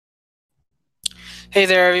Hey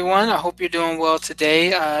there, everyone. I hope you're doing well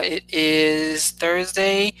today. It is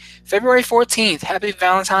Thursday, February 14th. Happy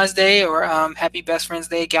Valentine's Day or Happy Best Friends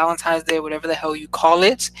Day, Galentine's Day, whatever the hell you call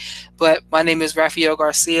it. But my name is Rafael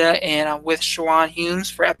Garcia, and I'm with Shawan Humes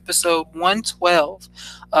for episode 112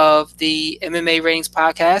 of the MMA Ratings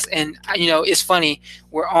Podcast. And, it's funny.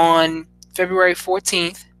 We're on February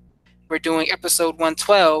 14th. We're doing episode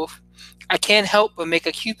 112. I can't help but make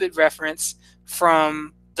a Cupid reference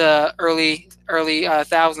from the early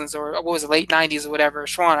thousands, or what was it, late 90s or whatever.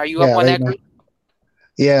 Schwan, are you up Yeah, on late that night. group?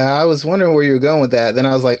 Yeah, I was wondering where you were going with that. Then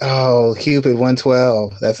I was like, oh, Cupid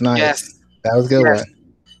 112. That's nice. Yes, That was a good yes. one.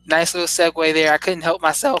 Nice little segue there. I couldn't help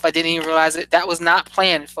myself. I didn't even realize it. That was not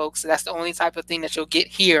planned, folks. That's the only type of thing that you'll get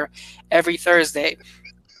here every Thursday.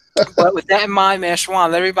 But with that in mind, man,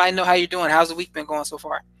 Schwan, let everybody know how you're doing. How's the week been going so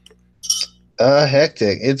far?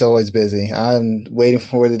 Hectic. It's always busy. I'm waiting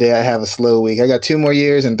for the day I have a slow week. I got 2 more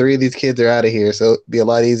years and three of these kids are out of here, so it'll be a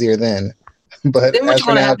lot easier then. But Then what as you for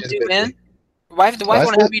gonna now, have to just do, man? busy. The Well, wife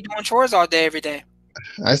gonna have you doing chores all day, every day.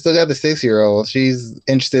 I still got the 6 year old. She's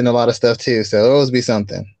interested in a lot of stuff too, so it'll always be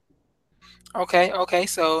something. Okay, okay.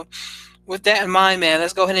 So with that in mind, man,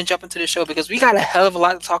 let's go ahead and jump into the show because we got a hell of a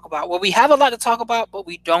lot to talk about. Well, we have a lot to talk about, but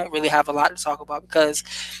we don't really have a lot to talk about because,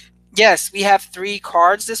 yes, we have three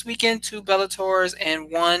cards this weekend, two Bellators and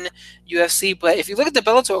one UFC. But if you look at the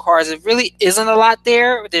Bellator cards, it really isn't a lot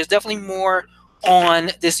there. There's definitely more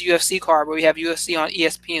on this UFC card where we have UFC on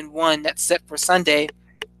ESPN1 that's set for Sunday,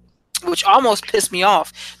 which almost pissed me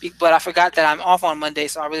off. But I forgot that I'm off on Monday,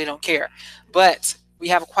 so I really don't care. But we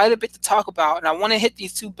have quite a bit to talk about, and I want to hit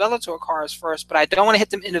these two Bellator cards first, but I don't want to hit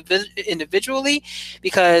them individually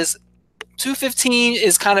because 215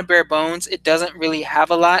 is kind of bare bones. It doesn't really have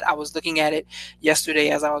a lot. I was looking at it yesterday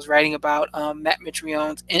as I was writing about Matt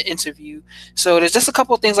Mitrione's interview. So there's just a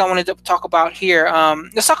couple of things I wanted to talk about here.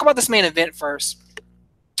 Let's talk about this main event first,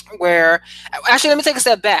 where actually let me take a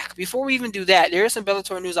step back before we even do that. There is some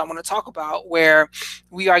Bellator news I want to talk about where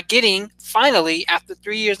we are getting finally, after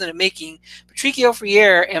 3 years in the making, Patricio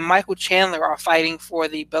Freire and Michael Chandler are fighting for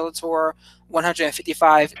the Bellator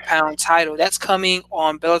 155-pound title. That's coming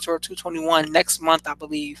on Bellator 221 next month, I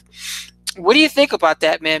believe. What do you think about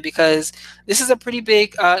that, man? Because this is a pretty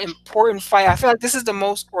big important fight. I feel like this is the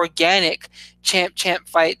most organic champ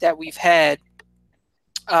fight that we've had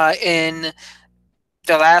in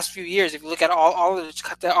the last few years. If you look at all of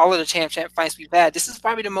the champ fights we've had, this is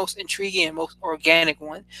probably the most intriguing and most organic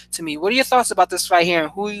one to me. What are your thoughts about this fight here,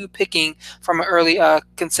 and who are you picking from an early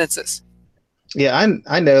consensus? Yeah,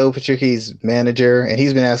 I know Patricki's manager, and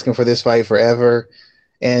he's been asking for this fight forever.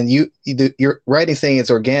 And you're right in saying it's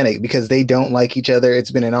organic because they don't like each other.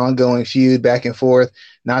 It's been an ongoing feud back and forth,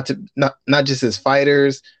 not just as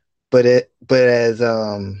fighters, but as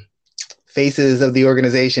faces of the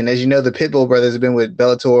organization. As you know, the Pitbull brothers have been with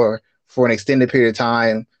Bellator for an extended period of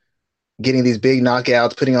time, getting these big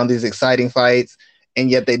knockouts, putting on these exciting fights, and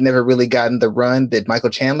yet they've never really gotten the run that Michael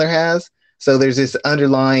Chandler has. So there's this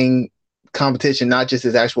underlying competition, not just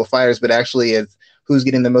as actual fighters, but actually as who's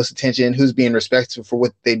getting the most attention, who's being respected for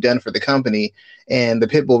what they've done for the company. And the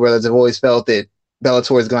Pitbull brothers have always felt that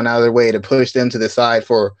Bellator has gone out of their way to push them to the side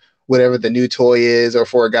for whatever the new toy is or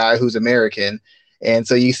for a guy who's American. And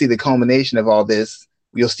so you see the culmination of all this.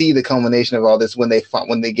 You'll see the culmination of all this when they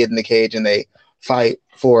get in the cage and they fight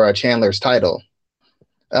for Chandler's title.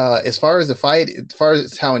 As far as the fight, as far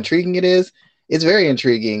as how intriguing it is, it's very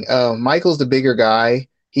intriguing. Michael's the bigger guy.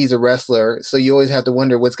 He's a wrestler, so you always have to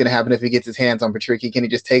wonder what's going to happen if he gets his hands on Patricky. Can he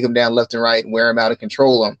just take him down left and right and wear him out and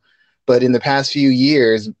control him? But in the past few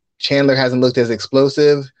years, Chandler hasn't looked as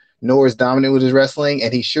explosive nor as dominant with his wrestling,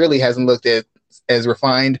 and he surely hasn't looked as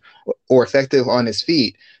refined or effective on his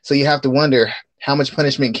feet. So you have to wonder how much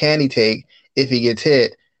punishment can he take if he gets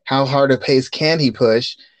hit? How hard a pace can he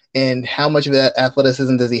push? And how much of that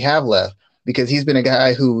athleticism does he have left? Because he's been a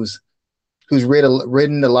guy who's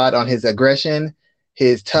ridden a lot on his aggression,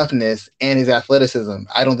 his toughness, and his athleticism.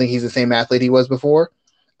 I don't think he's the same athlete he was before.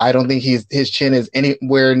 I don't think his chin is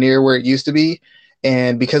anywhere near where it used to be.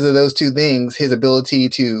 And because of those two things, his ability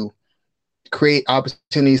to create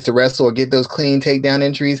opportunities to wrestle or get those clean takedown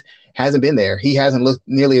entries hasn't been there. He hasn't looked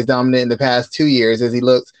nearly as dominant in the past 2 years as he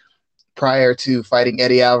looked prior to fighting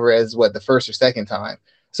Eddie Alvarez, the first or second time.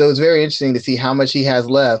 So it's very interesting to see how much he has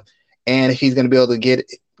left and if he's going to be able to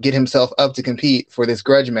get himself up to compete for this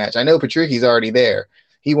grudge match. I know Patricki's already there.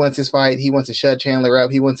 He wants his fight. He wants to shut Chandler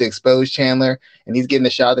up. He wants to expose Chandler, and he's getting the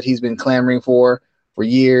shot that he's been clamoring for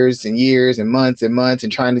years and years and months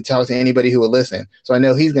and trying to talk to anybody who will listen. So I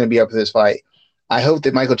know he's going to be up for this fight. I hope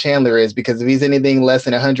that Michael Chandler is because if he's anything less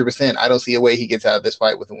than 100%, I don't see a way he gets out of this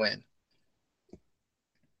fight with a win.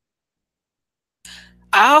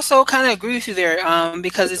 I also kind of agree with you there,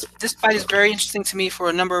 because this fight is very interesting to me for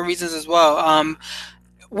a number of reasons as well.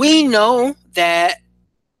 We know that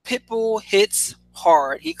Pitbull hits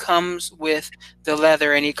hard. He comes with the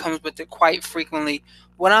leather and he comes with it quite frequently.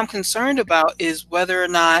 What I'm concerned about is whether or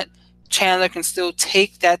not Chandler can still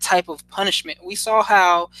take that type of punishment. We saw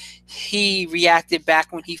how he reacted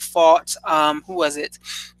back when he fought, who was it?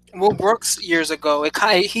 Will Brooks years ago. It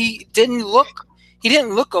kind of, he didn't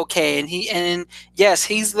look okay, and yes,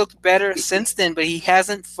 he's looked better since then, but he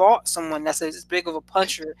hasn't fought someone that's as big of a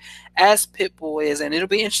puncher as Pitbull is, and it'll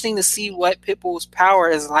be interesting to see what Pitbull's power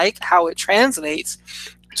is like, how it translates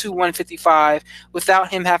to 155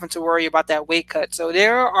 without him having to worry about that weight cut. So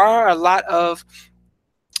there are a lot of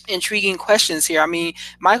intriguing questions here. I mean,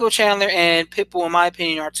 Michael Chandler and Pitbull, in my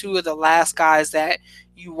opinion, are two of the last guys that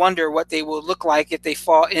you wonder what they will look like if they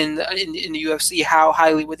fought in the UFC. How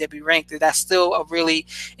highly would they be ranked? That's still a really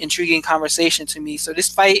intriguing conversation to me. So this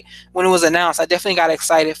fight, when it was announced, I definitely got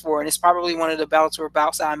excited for it. And it's probably one of the Bellator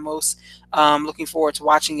bouts that I'm most looking forward to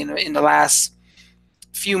watching in the last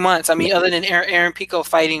few months. I mean, other than Aaron Pico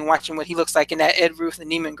fighting, watching what he looks like in that Ed Ruth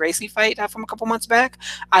and Neiman Gracie fight from a couple months back,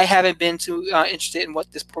 I haven't been too interested in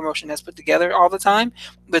what this promotion has put together all the time.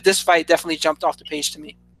 But this fight definitely jumped off the page to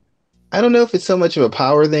me. I don't know if it's so much of a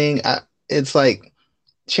power thing. It's like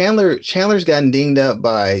Chandler's gotten dinged up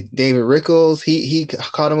by David Rickles. He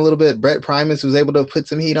caught him a little bit. Brett Primus was able to put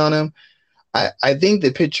some heat on him. I think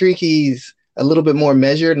that Patricki's a little bit more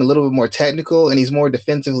measured and a little bit more technical, and he's more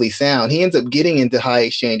defensively sound. He ends up getting into high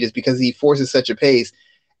exchanges because he forces such a pace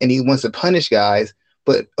and he wants to punish guys.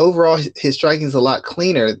 But overall, his striking is a lot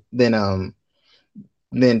cleaner than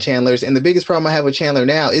Chandler's. And the biggest problem I have with Chandler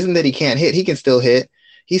now isn't that he can't hit. He can still hit.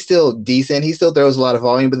 He's still decent. He still throws a lot of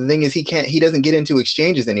volume. But the thing is, he doesn't get into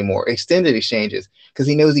exchanges anymore, extended exchanges, because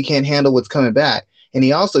he knows he can't handle what's coming back. And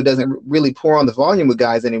he also doesn't really pour on the volume with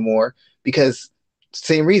guys anymore because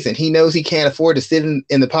same reason. He knows he can't afford to sit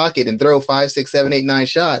in the pocket and throw 5, 6, 7, 8, 9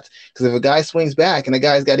 shots. Because if a guy swings back and a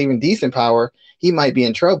guy's got even decent power, he might be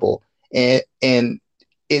in trouble. And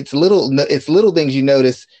it's little things you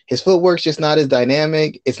notice. His footwork's just not as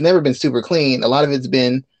dynamic. It's never been super clean. A lot of it's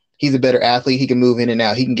been he's a better athlete. He can move in and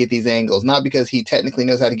out. He can get these angles, not because he technically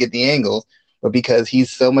knows how to get the angles, but because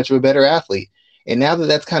he's so much of a better athlete. And now that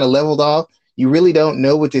that's kind of leveled off, you really don't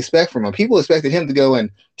know what to expect from him. People expected him to go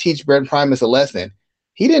and teach Brett Primus a lesson.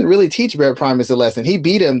 He didn't really teach Brett Primus a lesson. He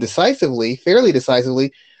beat him decisively, fairly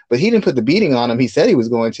decisively, but he didn't put the beating on him he said he was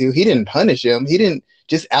going to. He didn't punish him. He didn't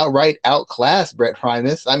just outright outclass Brett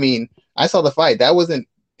Primus. I mean, I saw the fight. That wasn't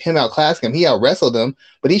him outclassing him. He out wrestled him,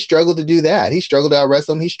 but he struggled to do that. He struggled to out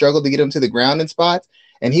wrestle him. He struggled to get him to the ground in spots,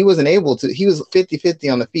 and he wasn't able to. He was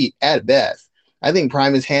 50-50 on the feet at best. I think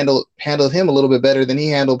Primus handled him a little bit better than he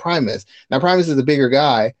handled Primus. Now, Primus is a bigger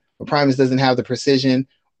guy, but Primus doesn't have the precision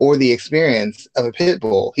or the experience of a pit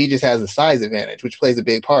bull. He just has a size advantage, which plays a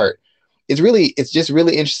big part. It's just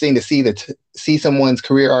really interesting to see someone's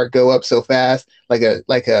career arc go up so fast, like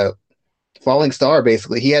a falling star.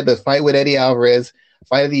 Basically, he had the fight with Eddie Alvarez,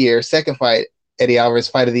 fight of the year. Second fight, Eddie Alvarez,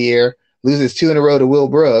 fight of the year. Loses 2 in a row to Will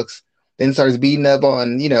Brooks. Then starts beating up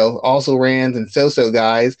on also Rans and so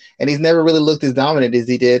guys, and he's never really looked as dominant as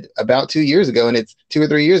he did about 2 years ago, and it's 2 or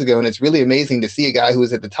 3 years ago, and it's really amazing to see a guy who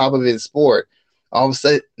was at the top of his sport all of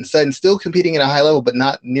a sudden still competing at a high level, but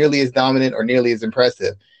not nearly as dominant or nearly as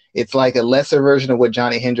impressive. It's like a lesser version of what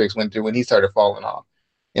Johnny Hendricks went through when he started falling off.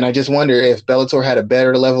 And I just wonder if Bellator had a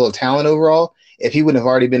better level of talent overall, if he wouldn't have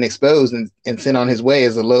already been exposed and sent on his way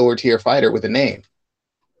as a lower tier fighter with a name.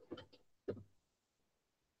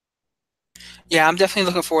 Yeah, I'm definitely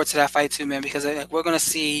looking forward to that fight too, man, because we're going to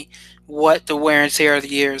see what the wear and tear of the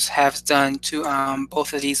years has done to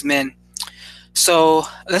both of these men. So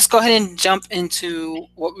let's go ahead and jump into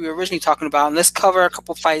what we were originally talking about, and let's cover a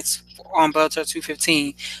couple fights on Bellator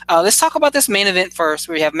 215. Let's talk about this main event first,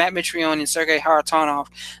 where you have Matt Mitrione and Sergey Kharitonov.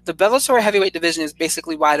 The Bellator heavyweight division is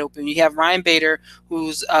basically wide open. You have Ryan Bader,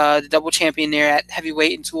 who's the double champion there at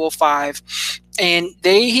heavyweight in 205, and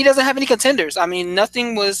he doesn't have any contenders. I mean,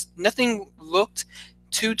 nothing looked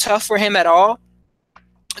too tough for him at all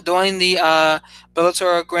during the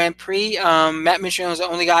Bellator Grand Prix. Matt Mitrione was the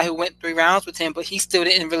only guy who went 3 rounds with him, but he still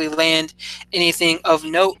didn't really land anything of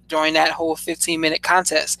note during that whole 15-minute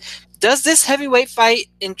contest. Does this heavyweight fight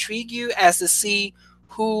intrigue you as to see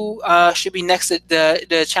who should be next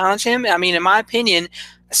to challenge him? I mean, in my opinion,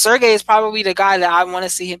 Sergey is probably the guy that I want to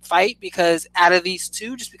see him fight, because out of these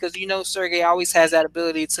two, just because Sergey always has that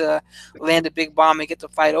ability to land a big bomb and get the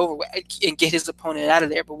fight over with and get his opponent out of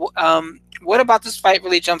there. But what about this fight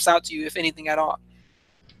really jumps out to you, if anything at all?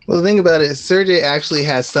 Well, the thing about it is Sergey actually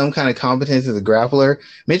has some kind of competence as a grappler.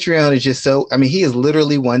 Mitrione is just so, I mean, he is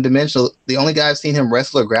literally one dimensional. The only guy I've seen him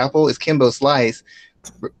wrestle or grapple is Kimbo Slice,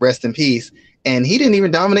 rest in peace. And he didn't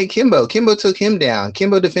even dominate Kimbo. Kimbo took him down.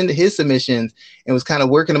 Kimbo defended his submissions and was kind of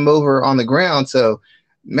working him over on the ground. So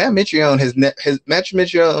Matt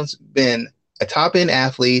Mitrione's been a top end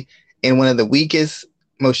athlete in one of the weakest,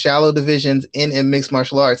 most shallow divisions in mixed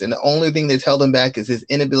martial arts. And the only thing that's held him back is his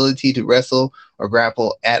inability to wrestle or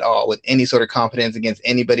grapple at all with any sort of competence against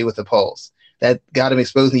anybody with a pulse. That got him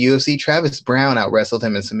exposed in the UFC. Travis Brown out wrestled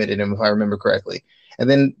him and submitted him, if I remember correctly. And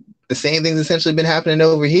then the same thing's essentially been happening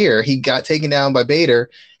over here. He got taken down by Bader,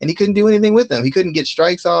 and he couldn't do anything with him. He couldn't get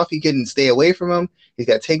strikes off. He couldn't stay away from him. He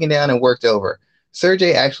got taken down and worked over.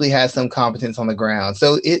 Sergey actually has some competence on the ground.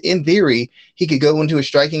 So in theory, he could go into a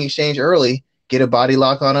striking exchange early, get a body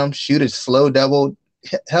lock on him, shoot a slow double.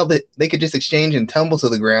 Hell, they could just exchange and tumble to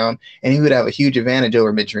the ground, and he would have a huge advantage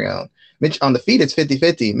over Mitrione. Mitch on the feet, it's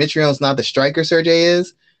 50-50. Mitrione's not the striker Sergey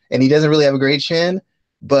is, and he doesn't really have a great chin,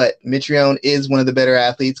 but Mitrione is one of the better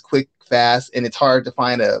athletes, quick, fast, and it's hard to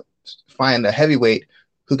find a heavyweight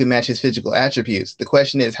who can match his physical attributes. The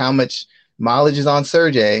question is how much mileage is on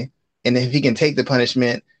Sergey, and if he can take the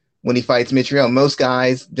punishment when he fights Mitrione. Most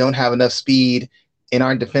guys don't have enough speed and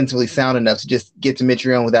aren't defensively sound enough to just get to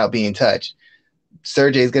Mitrione without being touched.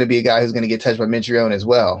 Sergey is going to be a guy who's going to get touched by Mitrione as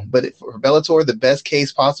well. But for Bellator, the best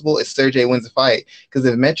case possible is Sergey wins the fight, because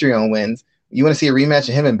if Mitrione wins, you want to see a rematch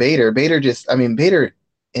of him and Bader. Bader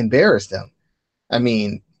embarrassed him. I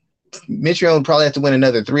mean, Mitrione would probably have to win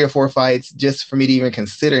another 3 or 4 fights just for me to even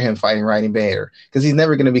consider him fighting Ryan Bader, because he's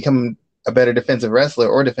never going to become a better defensive wrestler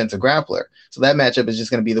or defensive grappler. So that matchup is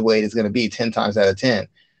just going to be the way it's going to be 10 times out of 10.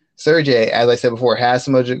 Sergey, as I said before, has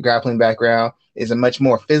some grappling background, is a much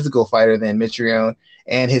more physical fighter than Mitrione,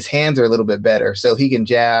 and his hands are a little bit better. So he can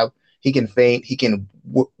jab, he can feint, he can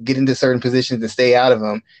get into certain positions and stay out of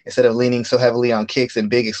them instead of leaning so heavily on kicks and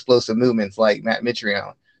big explosive movements like Matt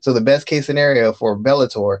Mitrione. So the best case scenario for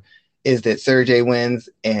Bellator is that Sergey wins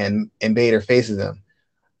and Bader faces him.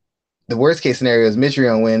 The worst case scenario is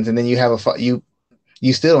Mitrione wins, and then you have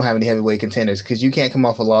you still don't have any heavyweight contenders, because you can't come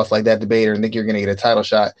off a loss like that to Bader and think you're going to get a title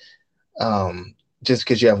shot just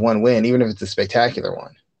because you have one win, even if it's a spectacular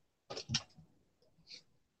one.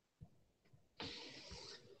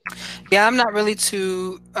 Yeah, I'm not really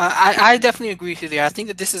too. I definitely agree with you there. I think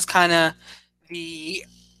that this is kind of the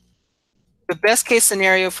the best case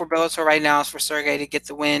scenario for Bellator right now is for Sergey to get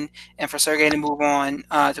the win and for Sergey to move on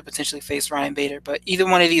to potentially face Ryan Bader. But either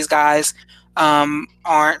one of these guys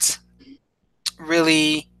aren't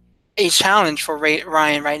really a challenge for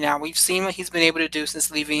Ryan right now. We've seen what he's been able to do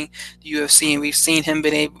since leaving the UFC, and we've seen him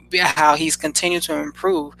been able how he's continued to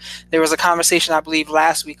improve. There was a conversation I believe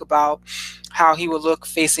last week about how he would look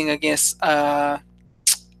facing against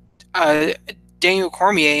Daniel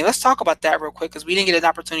Cormier. Let's talk about that real quick because we didn't get an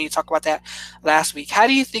opportunity to talk about that last week. How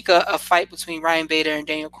do you think a fight between Ryan Bader and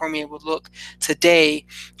Daniel Cormier would look today,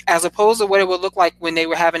 as opposed to what it would look like when they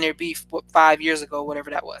were having their beef 5 years ago, whatever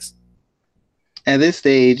that was? At this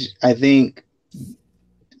stage, I think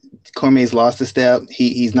Cormier's lost a step.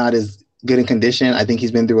 He's not as good in condition. I think he's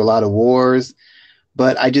been through a lot of wars,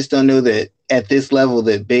 but I just don't know that at this level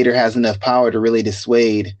that Bader has enough power to really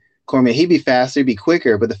dissuade Cormier. He'd be faster, be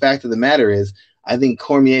quicker, but the fact of the matter is, I think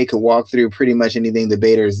Cormier could walk through pretty much anything that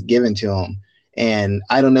Bader's given to him. And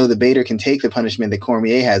I don't know that Bader can take the punishment that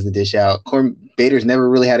Cormier has to dish out. Bader's never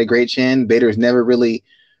really had a great chin. Bader's never really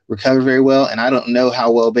recovered very well. And I don't know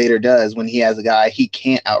how well Bader does when he has a guy he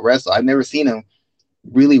can't out wrestle. I've never seen him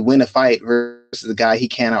really win a fight versus a guy he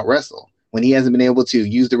can't out wrestle. When he hasn't been able to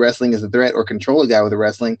use the wrestling as a threat or control a guy with the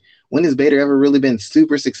wrestling, when has Bader ever really been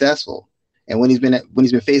super successful? And when he's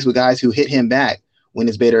been faced with guys who hit him back, when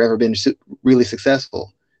has Bader ever been really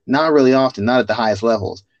successful? Not really often, not at the highest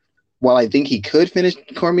levels. While I think he could finish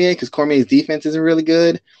Cormier because Cormier's defense isn't really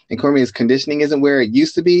good and Cormier's conditioning isn't where it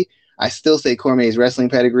used to be, I still say Cormier's wrestling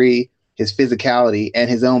pedigree, his physicality, and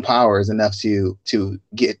his own power is enough to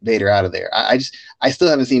get Bader out of there. I still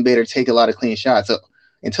haven't seen Bader take a lot of clean shots. So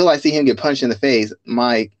until I see him get punched in the face,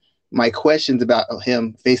 my questions about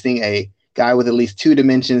him facing a guy with at least 2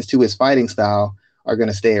 dimensions to his fighting style are going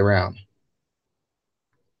to stay around.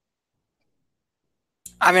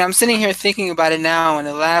 I mean, I'm sitting here thinking about it now, and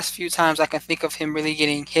the last few times I can think of him really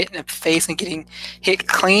getting hit in the face and getting hit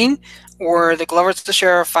clean were the Glover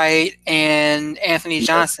Teixeira fight and Anthony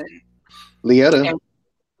Johnson. Lyoto.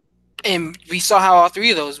 And we saw how all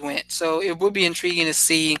 3 of those went. So it would be intriguing to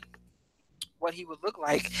see what he would look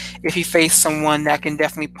like if he faced someone that can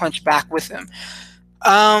definitely punch back with him.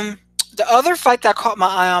 The other fight that caught my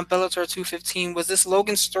eye on Bellator 215 was this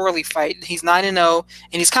Logan Storley fight. He's 9-0,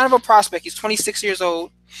 and he's kind of a prospect. He's 26 years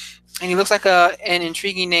old, and he looks like an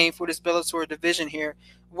intriguing name for this Bellator division here.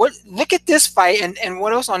 Look at this fight, and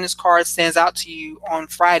what else on this card stands out to you on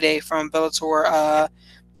Friday from Bellator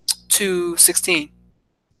 216?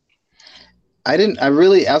 I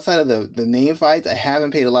really, outside of the name fights, I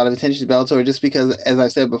haven't paid a lot of attention to Bellator just because, as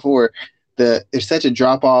I've said before, there's such a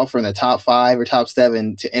drop off from the top 5 or top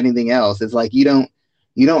 7 to anything else. It's like you don't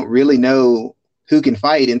really know who can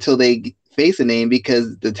fight until they face a name,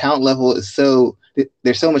 because the talent level is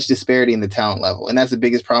there's so much disparity in the talent level, and that's the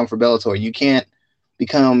biggest problem for Bellator. You can't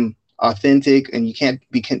become authentic and you can't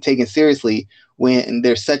be taken seriously when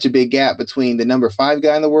there's such a big gap between the number 5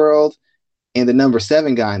 guy in the world and the number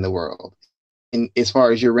 7 guy in the world, and as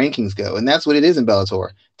far as your rankings go. And that's what it is in Bellator.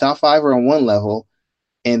 Top 5 are on one level,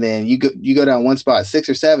 and then you go down one spot, 6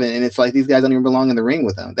 or 7, and it's like these guys don't even belong in the ring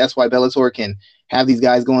with them. That's why Bellator can have these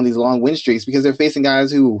guys go on these long win streaks, because they're facing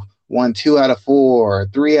guys who won 2 out of 4, or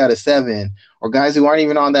 3 out of 7, or guys who aren't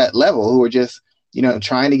even on that level, who are just,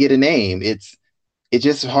 trying to get a name. It's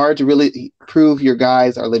just hard to really prove your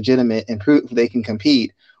guys are legitimate and prove they can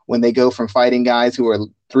compete when they go from fighting guys who are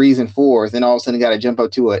 3s and 4s, and all of a sudden got to jump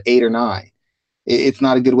up to an 8 or 9. It's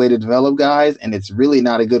not a good way to develop guys, and it's really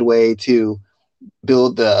not a good way to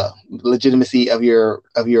build the legitimacy of your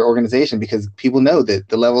organization, because people know that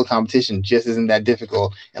the level of competition just isn't that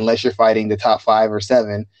difficult unless you're fighting the top 5 or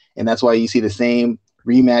 7. And that's why you see the same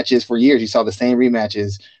rematches for years. You saw the same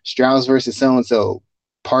rematches: Strauss versus so-and-so,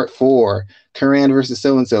 part 4, Curran versus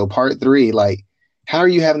so-and-so, part 3. Like, how are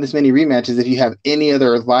you having this many rematches if you have any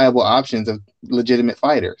other viable options of legitimate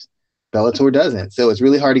fighters? Bellator doesn't. So it's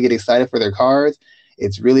really hard to get excited for their cards.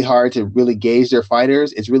 It's really hard to really gauge their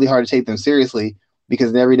fighters. It's really hard to take them seriously,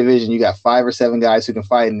 because in every division you got 5 or 7 guys who can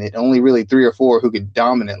fight in it, only really 3 or 4 who could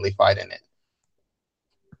dominantly fight in it.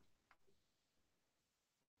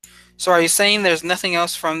 So are you saying there's nothing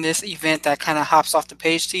else from this event that kind of hops off the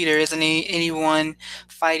page to you? There isn't anyone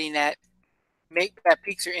fighting that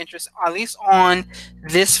piques your interest, at least on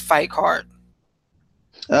this fight card?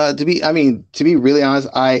 To be really honest,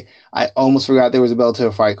 I almost forgot there was a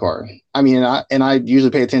Bellator fight card. And I usually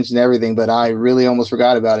pay attention to everything, but I really almost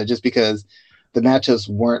forgot about it just because the matchups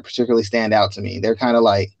weren't particularly stand out to me. They're kind of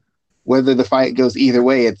like, whether the fight goes either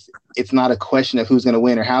way, it's not a question of who's going to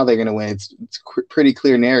win or how they're going to win. It's pretty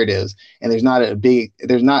clear narratives, and there's not a big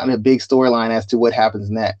storyline as to what happens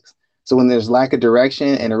next. So when there's lack of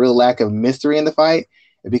direction and a real lack of mystery in the fight,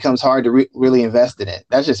 it becomes hard to really invest in it.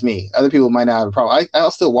 That's just me. Other people might not have a problem. I'll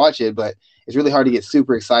still watch it, but it's really hard to get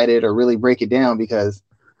super excited or really break it down, because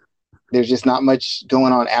there's just not much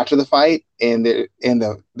going on after the fight, and the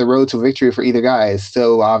road to victory for either guy is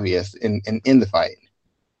so obvious in the fight.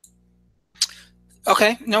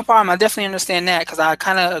 Okay, no problem. I definitely understand that, because I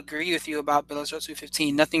kind of agree with you about Bellator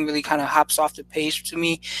 215. Nothing really kind of hops off the page to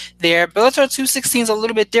me there. Bellator 216 is a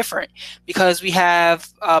little bit different, because we have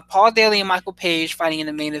Paul Daly and Michael Page fighting in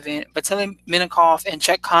the main event. Vasily Minakov and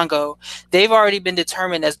Cheick Kongo, they've already been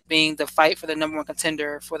determined as being the fight for the #1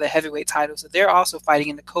 contender for the heavyweight title. So they're also fighting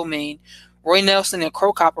in the co-main. Roy Nelson and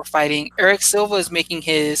Cro Cop are fighting. Eric Silva is making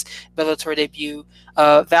his Bellator debut.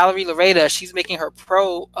 Valerie Loretta, she's making her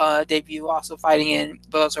pro debut, also fighting in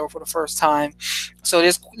Bellator for the first time. So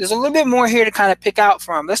there's a little bit more here to kind of pick out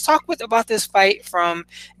from. Let's talk about this fight from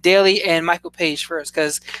Daly and Michael Page first,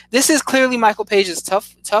 because this is clearly Michael Page's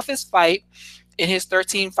toughest fight in his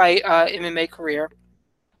 13-fight MMA career.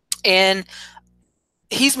 And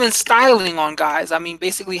he's been styling on guys. I mean,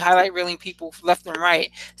 basically highlight reeling people left and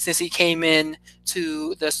right since he came in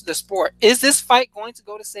to the sport. Is this fight going to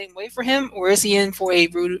go the same way for him, or is he in for a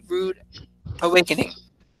rude awakening?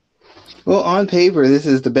 Well, on paper, this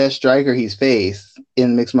is the best striker he's faced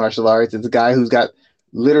in mixed martial arts. It's a guy who's got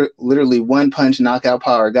literally one punch knockout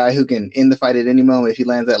power, a guy who can end the fight at any moment if he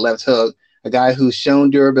lands that left hook, a guy who's shown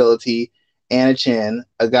durability and a chin,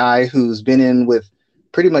 a guy who's been in with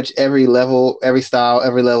pretty much every level, every style,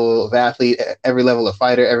 every level of athlete, every level of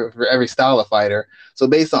fighter, every style of fighter. So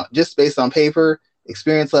based on paper,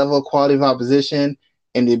 experience level, quality of opposition,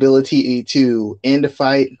 and the ability to end a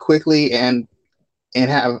fight quickly and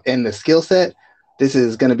the skill set, this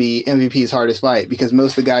is going to be MVP's hardest fight, because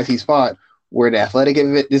most of the guys he's fought were at athletic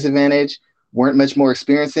disadvantage, weren't much more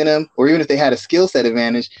experienced in him, or even if they had a skill set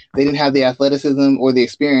advantage, they didn't have the athleticism or the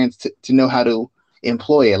experience to know how to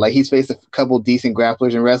employ it. Like, he's faced a couple decent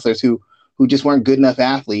grapplers and wrestlers who just weren't good enough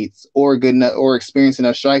athletes or good enough or experienced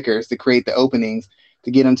enough strikers to create the openings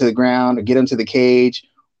to get him to the ground or get him to the cage,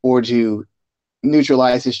 or to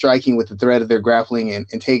neutralize his striking with the threat of their grappling and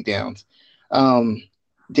takedowns.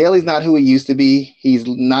 Daly's not who he used to be. He's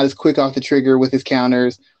not as quick off the trigger with his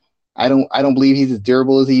counters. I don't believe he's as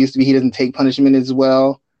durable as he used to be. He doesn't take punishment as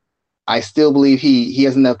well. I still believe he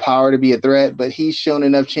has enough power to be a threat, but he's shown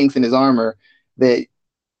enough chinks in his armor that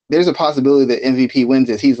there's a possibility that MVP wins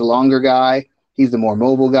this. He's the longer guy. He's the more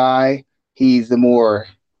mobile guy. He's the more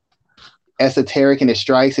esoteric in his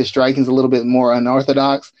strikes. His striking's a little bit more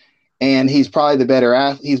unorthodox, and he's probably the better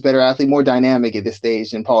athlete. He's better athlete, more dynamic at this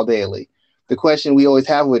stage than Paul Daly. The question we always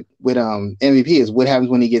have with MVP is what happens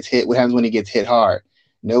when he gets hit? What happens when he gets hit hard?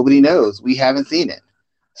 Nobody knows. We haven't seen it.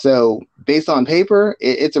 So based on paper,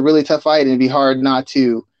 it's a really tough fight, and it'd be hard not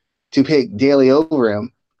to pick Daly over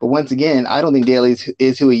him. But once again, I don't think Daly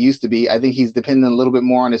is who he used to be. I think he's dependent a little bit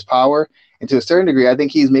more on his power, and to a certain degree, I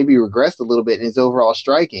think he's maybe regressed a little bit in his overall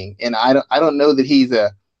striking. And I don't know that he's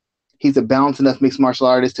a balanced enough mixed martial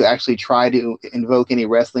artist to actually try to invoke any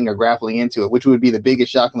wrestling or grappling into it, which would be the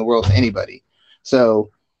biggest shock in the world to anybody. So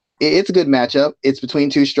it's a good matchup. It's between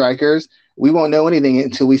two strikers. We won't know anything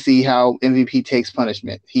until we see how MVP takes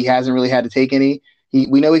punishment. He hasn't really had to take any.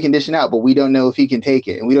 We know he can dish it out, but we don't know if he can take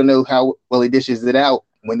it, and we don't know how well he dishes it out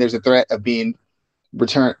when there's a threat of being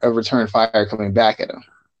return fire coming back at him.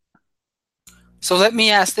 So let me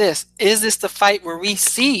ask this: is this the fight where we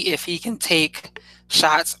see if he can take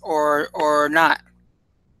shots or not?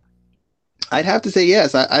 I'd have to say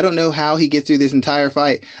yes. I don't know how he gets through this entire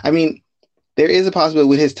fight. I mean, there is a possibility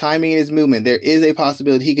with his timing and his movement. There is a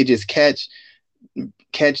possibility he could just catch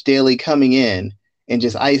Daly coming in and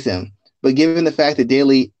just ice him. But given the fact that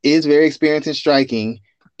Daly is very experienced in striking,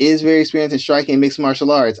 mixed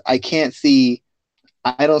martial arts, I don't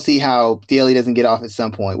see how Daly doesn't get off at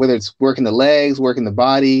some point, whether it's working the legs, working the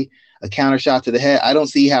body, a counter shot to the head. I don't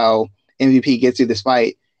see how MVP gets through this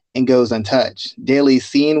fight and goes untouched. Daly's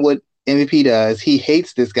seen what MVP does. He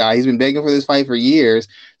hates this guy. He's been begging for this fight for years.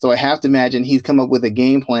 So I have to imagine he's come up with a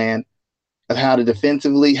game plan of how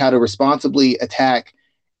to responsibly attack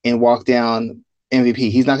and walk down MVP.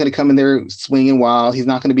 He's not going to come in there swinging wild. He's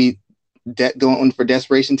not going to be going for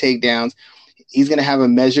desperation takedowns. He's going to have a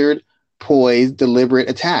measured, poised, deliberate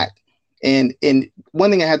attack. And one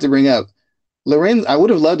thing I have to bring up, I would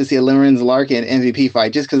have loved to see a Lorenz Larkin MVP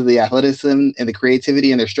fight just because of the athleticism and the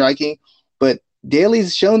creativity in their striking. But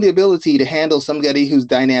Daly's shown the ability to handle somebody who's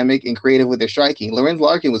dynamic and creative with their striking. Lorenz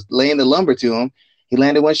Larkin was laying the lumber to him. He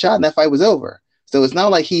landed one shot and that fight was over. So it's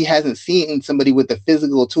not like he hasn't seen somebody with the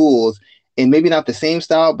physical tools and maybe not the same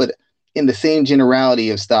style, but in the same generality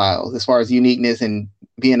of styles as far as uniqueness and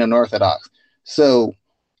being unorthodox. So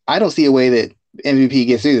I don't see a way that MVP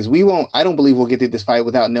gets through this. I don't believe we'll get through this fight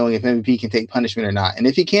without knowing if MVP can take punishment or not. And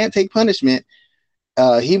if he can't take punishment,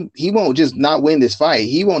 he won't just not win this fight.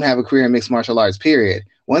 He won't have a career in mixed martial arts, period.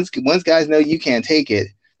 Once guys know you can't take it,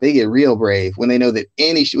 they get real brave when they know that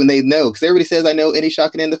because everybody says, I know any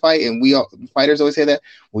shot can end the fight. And fighters always say that,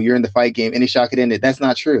 well, you're in the fight game, any shot could end it. That's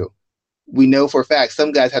not true. We know for a fact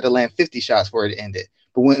some guys had to land 50 shots for it to end it.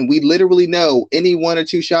 But when we literally know any one or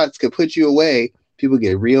two shots could put you away, people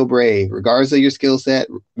get real brave, regardless of your skill set,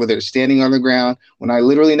 whether it's standing on the ground. When I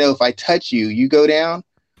literally know if I touch you, you go down,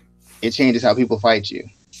 it changes how people fight you.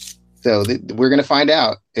 So we're going to find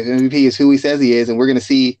out if MVP is who he says he is, and we're going to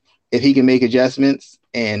see if he can make adjustments,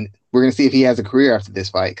 and we're going to see if he has a career after this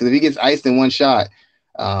fight. Because if he gets iced in one shot,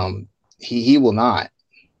 he will not.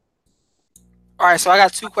 All right, so I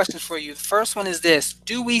got two questions for you. The first one is this: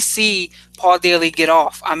 do we see Paul Daly get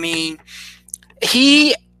off? I mean,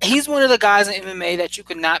 he's one of the guys in MMA that you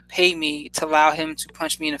could not pay me to allow him to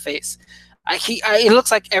punch me in the face. It looks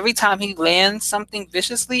like every time he lands something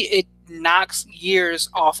viciously, it knocks years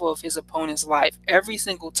off of his opponent's life every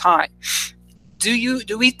single time.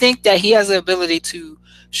 Do we think that he has the ability to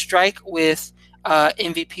strike with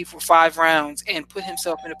MVP for 5 rounds and put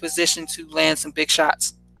himself in a position to land some big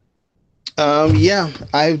shots? Yeah,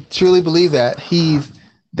 I truly believe that. He's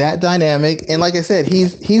that dynamic, and like I said,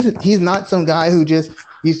 he's not some guy who just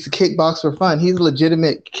used to kickbox for fun. He's a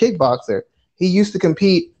legitimate kickboxer. He used to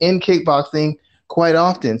compete in kickboxing quite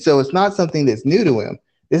often, so it's not something that's new to him.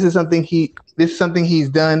 This is something he's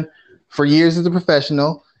done for years as a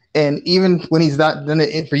professional, and even when he's not done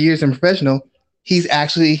it for years as a professional, he's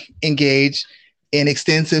actually engaged in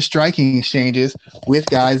extensive striking exchanges with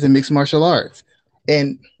guys in mixed martial arts.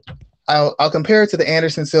 And I'll compare it to the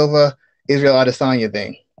Anderson Silva Israel Adesanya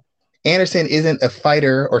thing. Anderson isn't a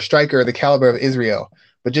fighter or striker of the caliber of Israel,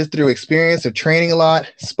 but just through experience of training a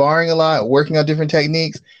lot, sparring a lot, working on different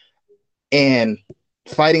techniques, and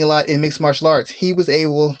fighting a lot in mixed martial arts, he was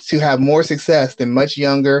able to have more success than much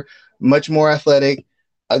younger, much more athletic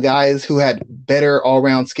guys who had better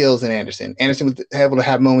all-round skills than Anderson. Anderson was able to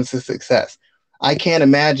have moments of success. I can't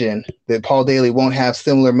imagine that Paul Daly won't have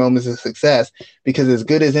similar moments of success because as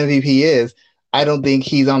good as MVP is, I don't think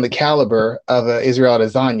he's on the caliber of Israel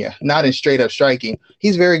Adesanya. Not in straight up striking.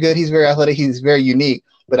 He's very good. He's very athletic. He's very unique,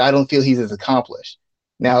 but I don't feel he's as accomplished.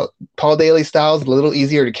 Now, Paul Daly's style is a little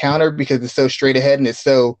easier to counter because it's so straight ahead and it's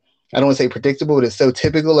so, I don't want to say predictable, but it's so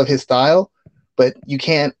typical of his style. But you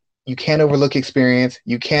can't overlook experience,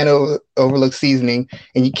 you can't overlook seasoning,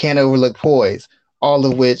 and you can't overlook poise, all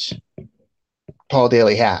of which Paul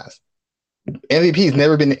Daly has. MVP's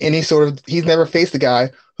never been any sort of, he's never faced a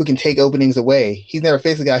guy who can take openings away. He's never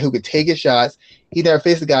faced a guy who could take his shots. He's never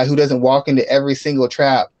faced a guy who doesn't walk into every single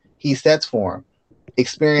trap he sets for him.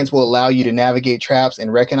 Experience will allow you to navigate traps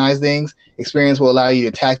and recognize things. Experience will allow you to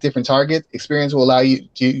attack different targets. Experience will allow you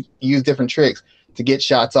to use different tricks to get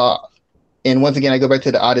shots off. And once again, I go back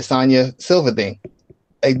to the Adesanya Silva thing.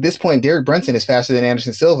 At this point, Derek Brunson is faster than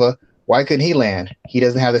Anderson Silva. Why couldn't he land? He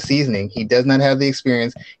doesn't have the seasoning. He does not have the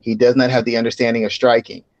experience. He does not have the understanding of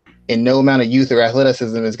striking. And no amount of youth or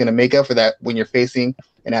athleticism is going to make up for that when you're facing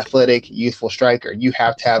an athletic, youthful striker. You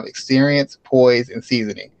have to have experience, poise, and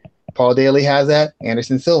seasoning. Paul Daly has that.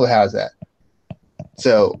 Anderson Silva has that.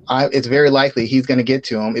 So it's very likely he's going to get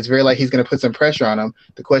to him. It's very likely he's going to put some pressure on him.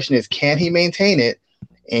 The question is, can he maintain it?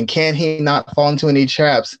 And can he not fall into any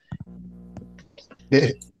traps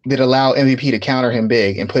that allow MVP to counter him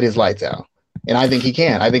big and put his lights out? And I think he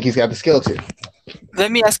can. I think he's got the skill to. Let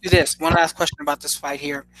me ask you this. One last question about this fight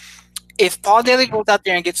here. If Paul Daly goes out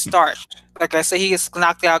there and gets starched, like I say, he gets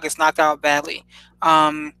knocked out badly,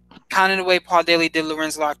 kind of the way Paul Daly did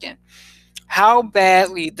Lorenzo Larkin, how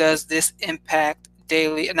badly does this impact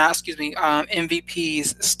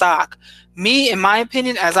MVP's stock? Me, in my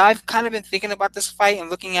opinion, as I've kind of been thinking about this fight and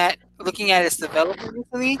looking at its development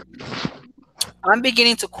recently, I'm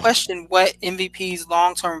beginning to question what MVP's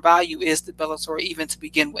long-term value is to Bellator even to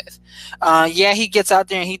begin with. Yeah, he gets out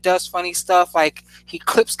there and he does funny stuff, like he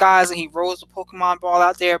clips guys and he rolls the Pokemon ball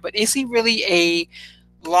out there, but is he really a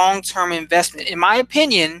long-term investment? In my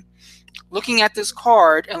opinion, looking at this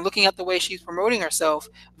card and looking at the way she's promoting herself,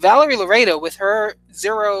 Valerie Loureda, with her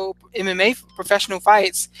 0 MMA professional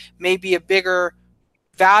fights, may be a bigger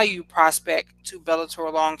value prospect to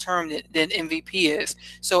Bellator long term than MVP is.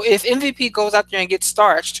 So if MVP goes out there and gets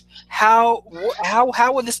starched, how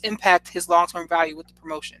would this impact his long term value with the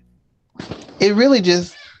promotion? It really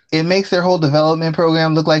just, it makes their whole development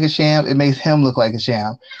program look like a sham. It makes him look like a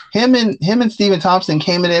sham. Him and Stephen Thompson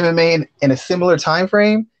came into MMA in a similar time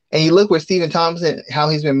frame. And you look where Stephen Thompson, how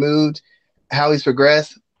he's been moved, how he's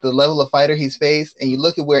progressed, the level of fighter he's faced, and you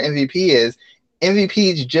look at where MVP is.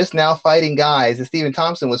 MVP's just now fighting guys that Stephen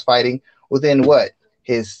Thompson was fighting within what?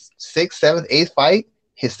 His 6th, 7th, 8th fight?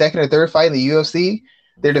 His 2nd or 3rd fight in the UFC?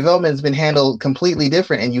 Their development has been handled completely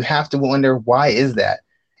different, and you have to wonder, why is that?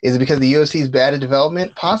 Is it because the UFC is bad at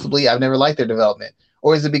development? Possibly. I've never liked their development.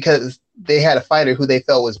 Or is it because they had a fighter who they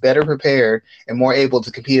felt was better prepared and more able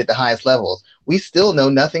to compete at the highest levels? We still know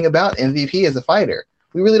nothing about MVP as a fighter.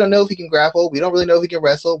 We really don't know if he can grapple. We don't really know if he can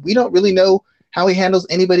wrestle. We don't really know how he handles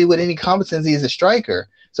anybody with any competency as a striker.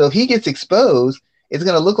 So if he gets exposed, it's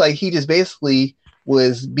going to look like he just basically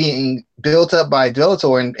was being built up by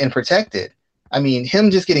Bellator and protected. I mean, him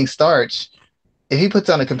just getting starched, if he puts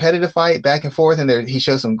on a competitive fight back and forth and he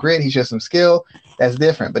shows some grit, he shows some skill, that's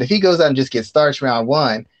different. But if he goes out and just gets starched round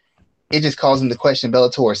one, it just calls him to question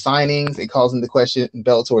Bellator's signings. It calls him to question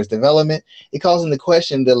Bellator's development. It calls him to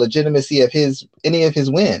question the legitimacy of any of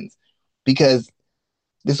his wins, because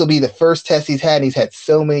this will be the first test he's had, and he's had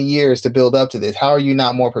so many years to build up to this. How are you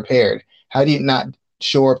not more prepared? How do you not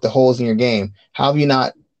shore up the holes in your game? How have you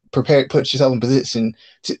not prepared, put yourself in position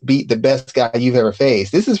to beat the best guy you've ever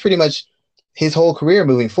faced? This is pretty much his whole career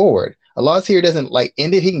moving forward. A loss here doesn't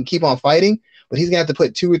end it. He can keep on fighting, but he's gonna have to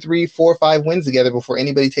put 2 or 3, 4 or 5 wins together before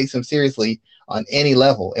anybody takes him seriously on any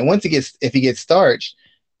level. And if he gets starched,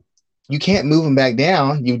 you can't move him back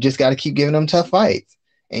down. You just got to keep giving him tough fights.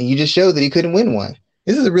 And you just showed that he couldn't win one.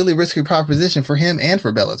 This is a really risky proposition for him and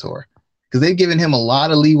for Bellator, because they've given him a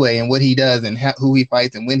lot of leeway in what he does and who he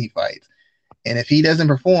fights and when he fights. And if he doesn't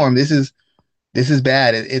perform, this is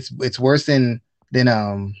bad. It's worse than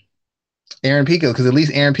Aaron Pico, because at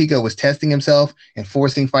least Aaron Pico was testing himself and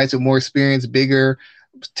forcing fights with more experience, bigger,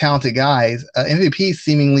 talented guys. MVP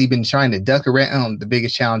seemingly been trying to duck around the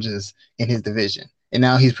biggest challenges in his division, and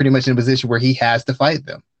now he's pretty much in a position where he has to fight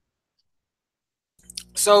them.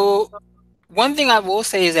 So one thing I will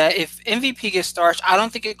say is that if MVP gets starched, I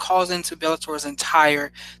don't think it calls into Bellator's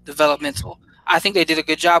entire developmental. I think they did a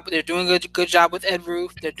good job. They're doing a good job with Ed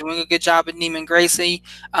Roof. They're doing a good job with Neiman Gracie.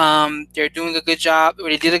 They're doing a good job, or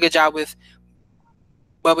they did a good job with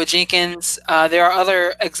Bubba Jenkins. There are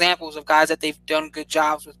other examples of guys that they've done good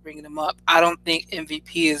jobs with bringing them up. I don't think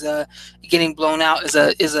MVP is a getting blown out is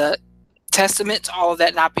a testament to all of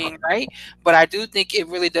that not being right, but I do think it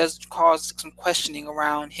really does cause some questioning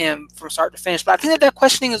around him from start to finish. But I think that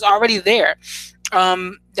questioning is already there.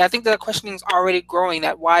 I think that questioning is already growing.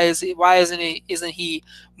 That why isn't he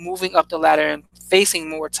moving up the ladder and facing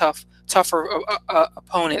more tougher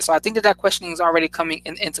opponents? So I think that questioning is already coming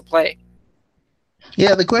into play.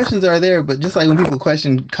 Yeah, the questions are there, but just like when people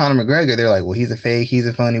question Conor McGregor, they're like, "Well, he's a fake, he's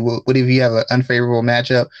a phony. What if you have an unfavorable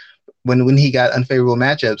matchup?" When he got unfavorable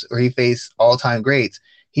matchups or he faced all time greats,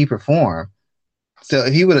 he performed. So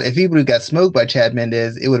if he would have got smoked by Chad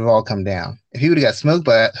Mendes, it would have all come down. If he would have got smoked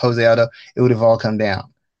by Jose Aldo, it would have all come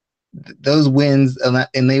down. Those wins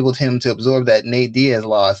enabled him to absorb that Nate Diaz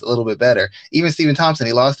loss a little bit better. Even Stephen Thompson,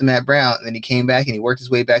 he lost to Matt Brown, and then he came back and he worked his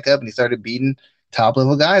way back up and he started beating top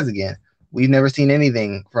level guys again. We've never seen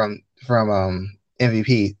anything from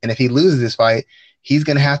MVP, and if he loses this fight, he's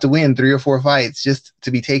going to have to win 3 or 4 fights just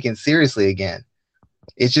to be taken seriously again.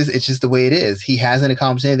 It's just the way it is. He hasn't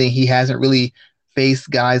accomplished anything. He hasn't really faced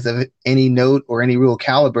guys of any note or any real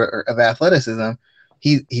caliber of athleticism.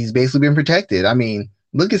 He's basically been protected. I mean,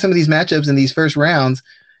 look at some of these matchups in these first rounds,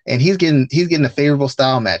 and he's getting a favorable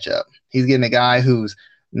style matchup. He's getting a guy who's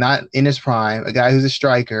not in his prime, a guy who's a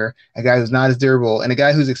striker, a guy who's not as durable, and a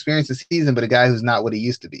guy who's experienced the season, but a guy who's not what he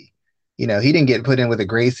used to be. He didn't get put in with a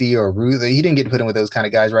Gracie or a Ruth. He didn't get put in with those kind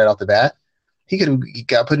of guys right off the bat. He could have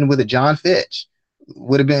got put in with a John Fitch.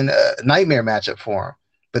 Would have been a nightmare matchup for him.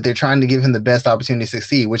 But they're trying to give him the best opportunity to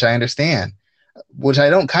succeed, which I understand. Which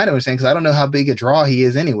I don't kind of understand because I don't know how big a draw he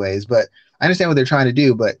is, anyways. But I understand what they're trying to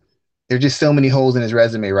do. But there's just so many holes in his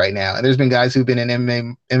resume right now. And there's been guys who've been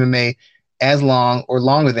in MMA as long or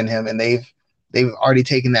longer than him, and they've already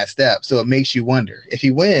taken that step. So it makes you wonder if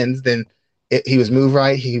he wins, then he was moved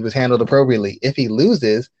right, he was handled appropriately. If he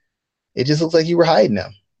loses, it just looks like you were hiding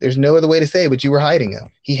him. There's no other way to say it, but you were hiding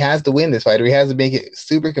him. He has to win this fight, or he has to make it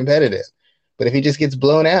super competitive. But if he just gets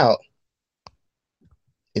blown out,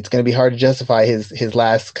 it's going to be hard to justify his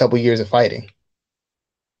last couple years of fighting.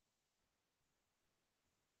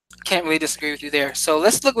 Can't really disagree with you there. So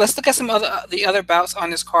let's look at some other the other bouts on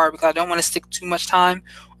this card because I don't want to stick too much time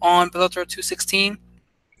on Bellator 216.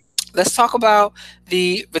 Let's talk about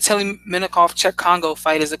the Vitaly Minakov Czech Congo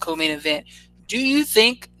fight as a co-main event. Do you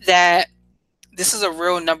think that this is a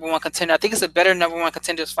real number one contender? I think it's a better number one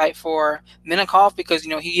contenders fight for Minakov because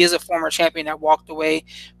he is a former champion that walked away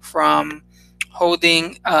from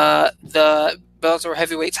holding the Bellator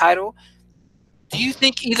heavyweight title. Do you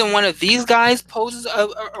think either one of these guys poses a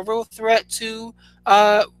real threat to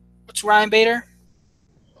Ryan Bader?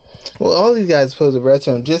 Well, all these guys pose a threat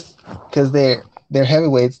to him just because they're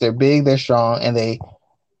heavyweights, they're big, they're strong, and they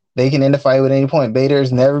can end a fight at any point.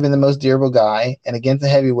 Bader's never been the most durable guy, and against a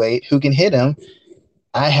heavyweight who can hit him,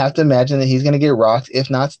 I have to imagine that he's going to get rocked, if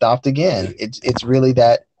not stopped again. It's really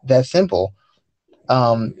that simple.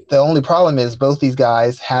 The only problem is both these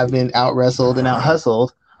guys have been out wrestled and out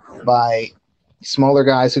hustled by smaller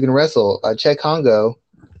guys who can wrestle. Chet Congo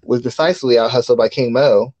was decisively out hustled by King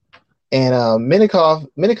Mo, and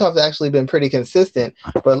Minikov's actually been pretty consistent,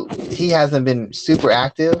 but he hasn't been super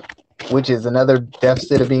active, which is another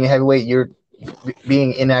deficit of being a heavyweight.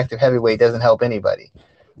 Being inactive heavyweight doesn't help anybody.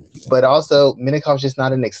 But also, Minikov's just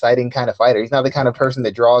not an exciting kind of fighter. He's not the kind of person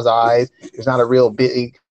that draws eyes. There's not a real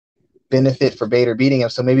big benefit for Bader beating him,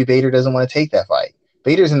 so maybe Bader doesn't want to take that fight.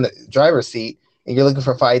 Bader's in the driver's seat, and you're looking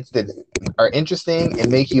for fights that are interesting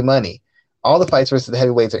and make you money. All the fights versus the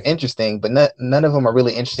heavyweights are interesting, but none of them are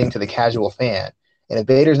really interesting to the casual fan. And if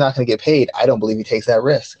Bader's not going to get paid, I don't believe he takes that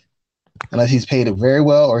risk. Unless he's paid very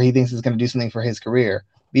well or he thinks it's going to do something for his career.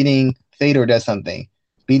 Beating Fedor does something.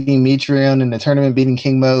 Beating Mitrione in the tournament, beating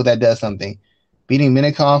King Mo, that does something. Beating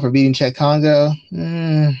Minakov or beating Czech Congo,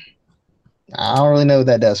 I don't really know what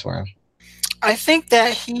that does for him. I think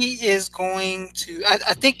that he is going to.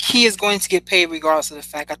 I think he is going to get paid regardless of the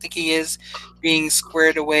fact. I think he is being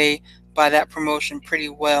squared away by that promotion pretty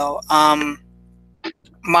well.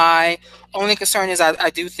 My only concern is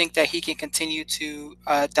I do think that he can continue to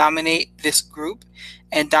dominate this group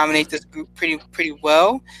and dominate this group pretty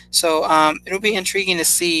well. So it'll be intriguing to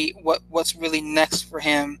see what's really next for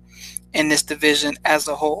him in this division as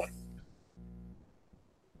a whole.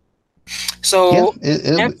 So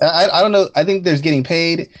I don't know. I think there's getting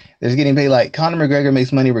paid. There's getting paid like Conor McGregor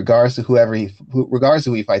makes money regardless of regardless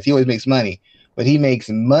of who he fights. He always makes money, but he makes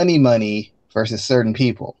money versus certain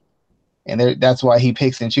people. And that's why he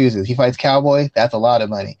picks and chooses. He fights Cowboy, that's a lot of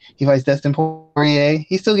money. He fights Dustin Poirier,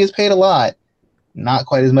 he still gets paid a lot. Not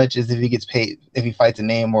quite as much as if he gets paid if he fights a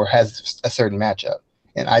name or has a certain matchup.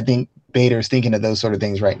 And I think Bader's thinking of those sort of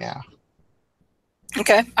things right now.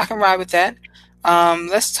 Okay, I can ride with that.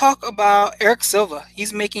 Let's talk about Eric Silva.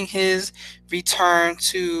 He's making his return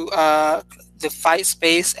to the fight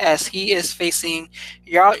space as he is facing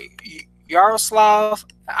Yar- Yaroslav.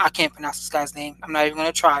 I can't pronounce this guy's name. I'm not even going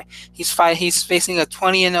to try. He's facing a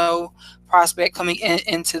 20-0 prospect coming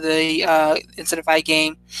into the fight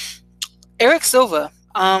game. Eric Silva.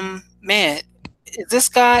 Man, is this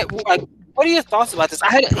guy like? What are your thoughts about this?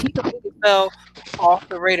 He completely fell off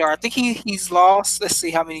the radar. I think he's lost. Let's see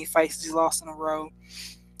how many fights he's lost in a row.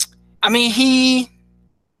 I mean,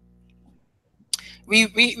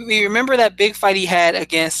 we remember that big fight he had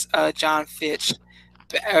against John Fitch.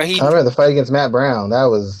 I remember the fight against Matt Brown. That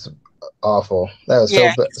was awful. That was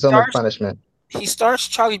Yeah, so much punishment. he starts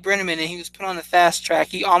Charlie Brenneman and he was put on the fast track.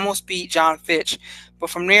 He almost beat John Fitch, but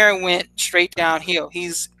from there it went straight downhill. He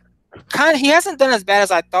hasn't done as bad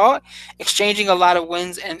as I thought, exchanging a lot of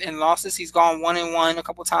wins and losses. He's gone 1-1 a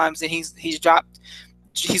couple times, and he's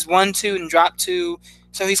won 2 and dropped 2.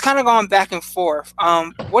 So he's kind of gone back and forth.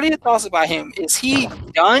 What are your thoughts about him? Is he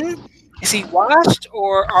done? Is he washed,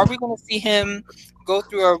 or are we going to see him go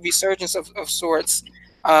through a resurgence of sorts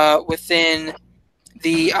within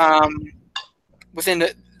the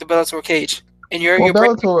the Bellator cage? And you're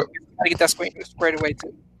Bellator, to get that squared away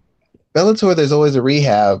too. Bellator, there's always a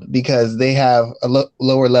rehab because they have a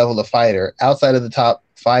lower level of fighter. Outside of the top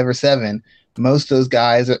 5 or 7, most of those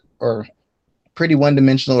guys are pretty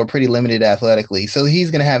one-dimensional or pretty limited athletically. So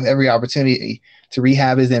he's going to have every opportunity to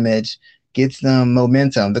rehab his image, get some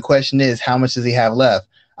momentum. The question is, how much does he have left?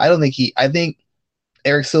 I think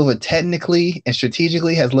Eric Silva technically and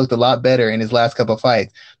strategically has looked a lot better in his last couple of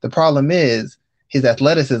fights. The problem is his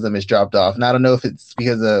athleticism has dropped off. And I don't know if it's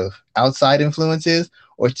because of outside influences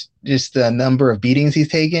or just the number of beatings he's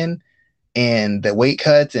taken and the weight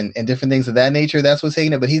cuts and different things of that nature. That's what's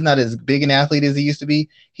taking it. But he's not as big an athlete as he used to be.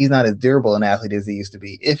 He's not as durable an athlete as he used to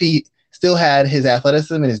be. If he still had his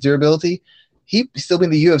athleticism and his durability, he'd still be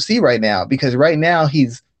in the UFC right now, because right now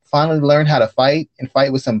he's finally learned how to fight and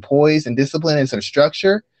fight with some poise and discipline and some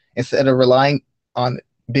structure instead of relying on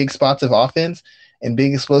big spots of offense and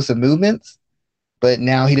big explosive movements. But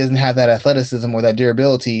now he doesn't have that athleticism or that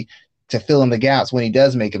durability to fill in the gaps when he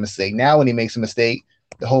does make a mistake. Now, when he makes a mistake,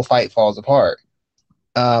 the whole fight falls apart.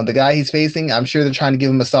 The guy he's facing, I'm sure they're trying to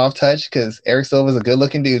give him a soft touch because Eric Silva is a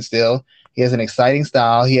good-looking dude still. He has an exciting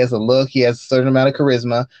style. He has a look. He has a certain amount of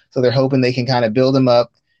charisma. So they're hoping they can kind of build him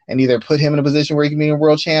up and either put him in a position where he can be a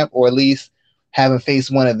world champ or at least have him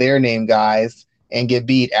face one of their name guys and get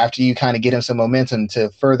beat after you kind of get him some momentum to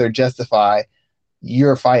further justify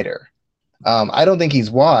your fighter. I don't think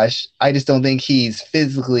he's washed. I just don't think he's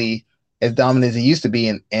physically as dominant as he used to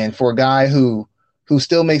be. And for a guy who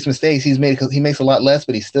still makes mistakes, he makes a lot less,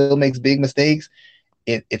 but he still makes big mistakes.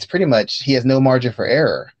 It's pretty much he has no margin for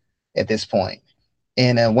error at this point.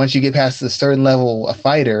 And once you get past a certain level of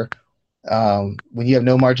fighter, when you have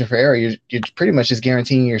no margin for error, you're pretty much just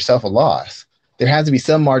guaranteeing yourself a loss. There has to be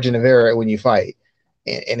some margin of error when you fight.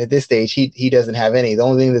 And at this stage, he doesn't have any. The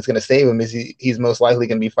only thing that's going to save him is he's most likely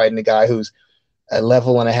going to be fighting a guy who's a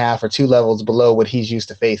level and a half or 2 levels below what he's used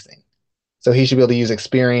to facing. So he should be able to use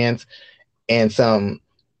experience and some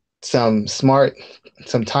smart,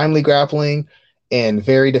 some timely grappling and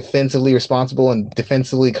very defensively responsible and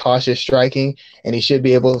defensively cautious striking. And he should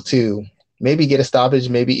be able to maybe get a stoppage,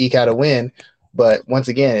 maybe eke out a win. But once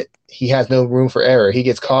again, he has no room for error. He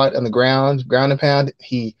gets caught on the ground and pound.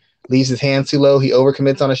 He leaves his hands too low. He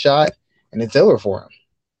overcommits on a shot, and it's over for him.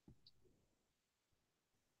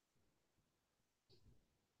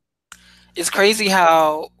 It's crazy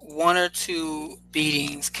how 1 or 2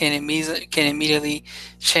 beatings can immediately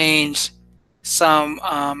change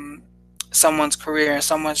someone's career and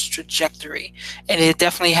someone's trajectory, and it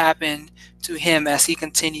definitely happened to him as he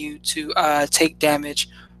continued to take damage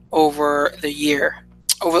over the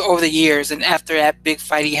over the years, and after that big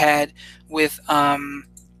fight he had with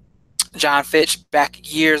John Fitch back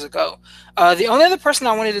years ago. The only other person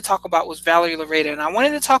I wanted to talk about was Valerie Loureda, and I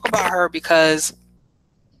wanted to talk about her because,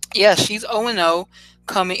 yeah, she's 0-0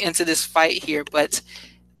 coming into this fight here, but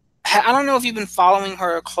I don't know if you've been following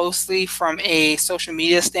her closely from a social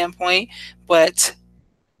media standpoint, but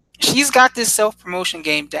she's got this self-promotion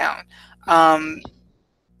game down.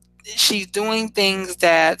 She's doing things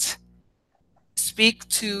that speak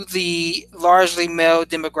to the largely male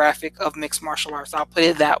demographic of mixed martial arts. I'll put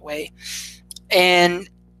it that way. And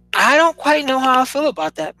I don't quite know how I feel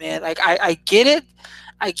about that, man. Like, I get it.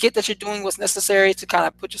 I get that you're doing what's necessary to kind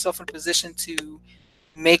of put yourself in a position to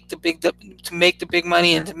make the big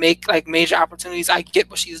money and to make like major opportunities. I get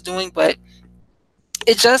what she's doing, but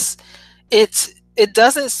it just it's it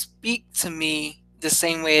doesn't speak to me the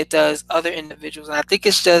same way it does other individuals. And I think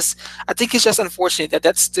it's just unfortunate that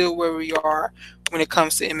that's still where we are when it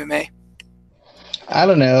comes to MMA. I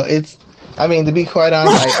don't know. I mean, to be quite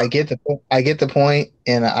honest, I get the point,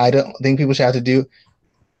 and I don't think people should have to do.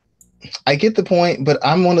 I get the point, but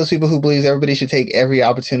I'm one of those people who believes everybody should take every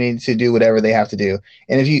opportunity to do whatever they have to do.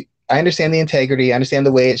 And I understand the integrity, I understand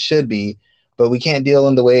the way it should be, but we can't deal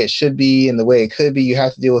in the way it should be and the way it could be. You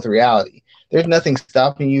have to deal with reality. There's nothing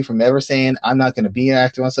stopping you from ever saying, I'm not going to be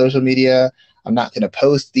active on social media. I'm not going to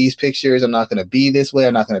post these pictures. I'm not going to be this way.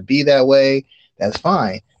 I'm not going to be that way. That's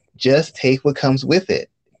fine. Just take what comes with it.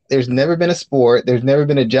 There's never been a sport, there's never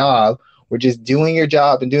been a job where just doing your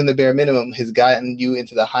job and doing the bare minimum has gotten you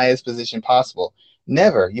into the highest position possible.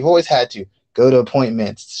 Never. You've always had to go to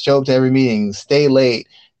appointments, show up to every meeting, stay late,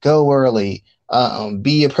 go early,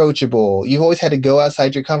 be approachable. You've always had to go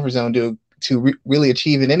outside your comfort zone to really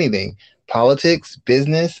achieve in anything. Politics,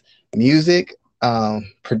 business, music,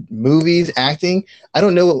 movies, acting. I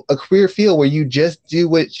don't know a career field where you just do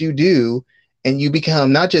what you do and you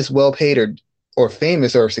become not just well paid or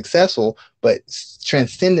famous or successful, but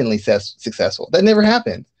transcendently successful. That never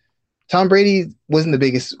happened. Tom Brady wasn't the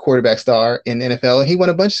biggest quarterback star in the NFL, and he won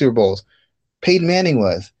a bunch of Super Bowls. Peyton Manning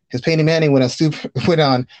was, because Peyton Manning went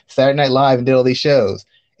on Saturday Night Live and did all these shows.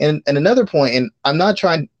 And another point, and I'm not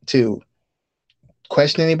trying to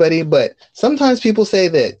question anybody, but sometimes people say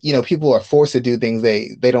that people are forced to do things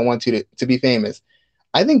they don't want to be famous.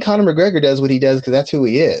 I think Conor McGregor does what he does because that's who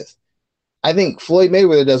he is. I think Floyd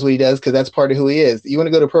Mayweather does what he does because that's part of who he is. You want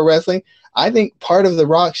to go to pro wrestling? I think part of the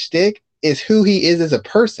Rock shtick is who he is as a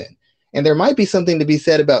person. And there might be something to be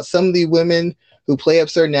said about some of the women who play up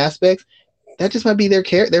certain aspects. That just might be their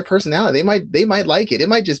personality. They might like it. It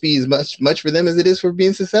might just be as much for them as it is for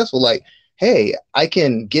being successful. Like, hey, I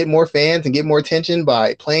can get more fans and get more attention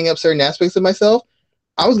by playing up certain aspects of myself.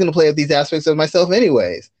 I was going to play up these aspects of myself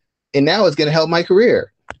anyways. And now it's going to help my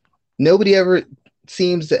career. Nobody ever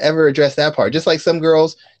seems to ever address that part. Just like some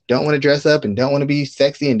girls don't want to dress up and don't want to be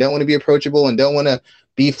sexy and don't want to be approachable and don't want to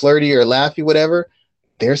be flirty or laughy, whatever.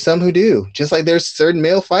 There's some who do. Just like there's certain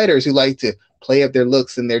male fighters who like to play up their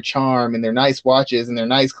looks and their charm and their nice watches and their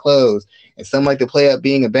nice clothes. And some like to play up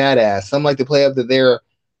being a badass. Some like to play up that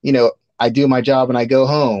I do my job and I go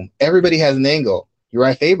home. Everybody has an angle.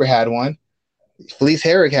 Uriah Faber had one. Felice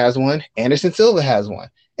Herrig has one. Anderson Silva has one.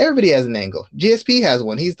 Everybody has an angle. GSP has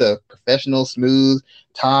one. He's the professional, smooth,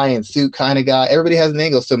 tie and suit kind of guy. Everybody has an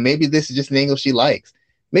angle. So maybe this is just an angle she likes.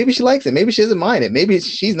 Maybe she likes it. Maybe she doesn't mind it. Maybe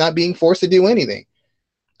she's not being forced to do anything.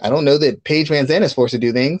 I don't know that Paige Van Zandt is forced to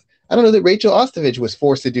do things. I don't know that Rachel Ostovich was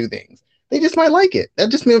forced to do things. They just might like it. That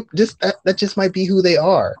just might be who they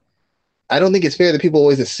are. I don't think it's fair that people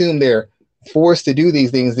always assume they're forced to do these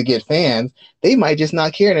things to get fans. They might just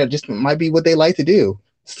not care, and it just might be what they like to do.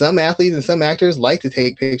 Some athletes and some actors like to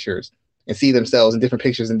take pictures and see themselves in different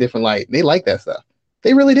pictures in different light. They like that stuff.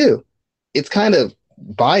 They really do. It's kind of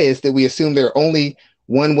biased that we assume they're only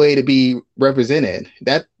one way to be represented.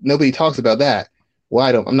 That nobody talks about that.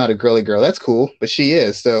 Well, I'm not a girly girl. That's cool, but she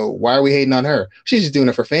is. So why are we hating on her? She's just doing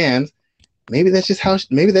it for fans. Maybe that's just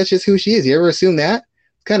who she is. You ever assume that?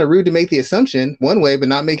 It's kind of rude to make the assumption one way, but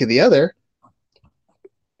not make it the other.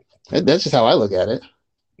 That's just how I look at it.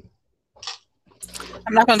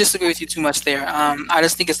 I'm not going to disagree with you too much there. I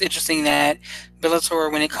just think it's interesting that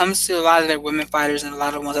Bellator, when it comes to a lot of their women fighters and a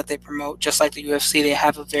lot of the ones that they promote, just like the UFC, they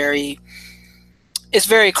have it's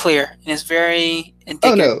very clear and it's very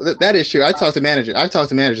indicative. Oh no, that is true. I talked to managers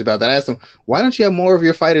about that. I asked them, why don't you have more of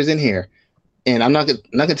your fighters in here? And I'm not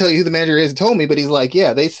gonna tell you who the manager is. He told me, but he's like,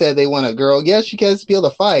 yeah, they said they want a girl. Yes, she can be able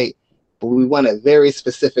to fight, but we want a very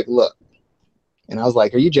specific look. And I was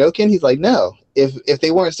like, are you joking? He's like, no. If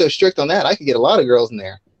they weren't so strict on that, I could get a lot of girls in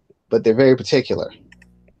there, but they're very particular.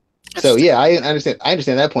 So yeah, I understand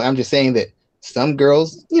that point. I'm just saying that some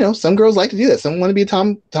girls like to do that. Some want to be a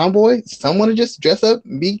tomboy. Some want to just dress up,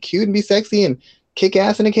 and be cute, and be sexy, and kick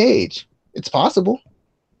ass in a cage. It's possible.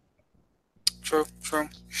 True.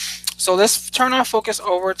 So let's turn our focus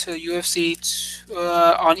over to UFC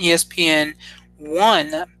on ESPN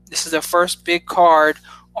 1. This is the first big card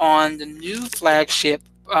on the new flagship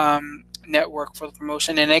network for the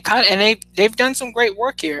promotion, and they've done some great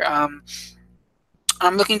work here.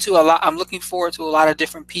 I'm looking forward to a lot of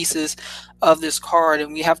different pieces of this card,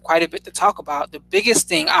 and we have quite a bit to talk about. The biggest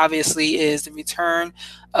thing, obviously, is the return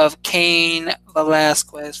of Cain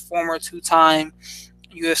Velasquez, former two-time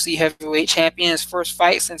UFC heavyweight champion, his first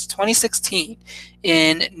fight since 2016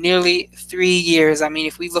 in nearly 3 years. I mean,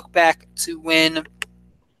 if we look back to when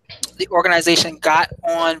the organization got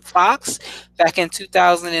on Fox back in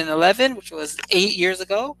 2011, which was 8 years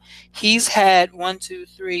ago. He's had one, two,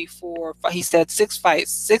 three, four, five, he's had six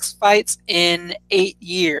fights in 8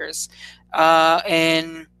 years.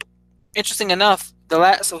 And interesting enough,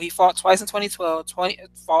 so he fought twice in 2012,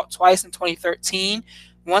 fought twice in 2013,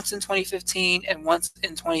 once in 2015, and once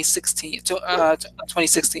in 2016.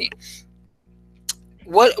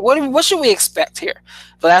 What should we expect here?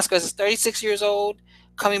 Velasquez is 36 years old,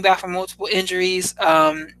 coming back from multiple injuries,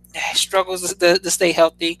 struggles to stay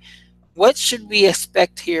healthy. What should we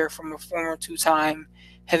expect here from a former two-time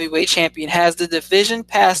heavyweight champion? Has the division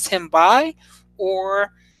passed him by,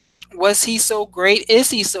 or was he so great?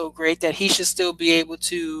 Is he so great that he should still be able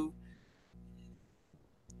to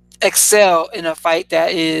excel in a fight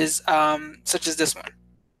that is such as this one?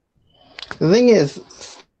 The thing is,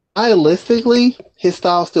 stylistically, his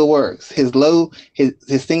style still works. His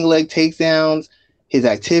single leg takedowns, his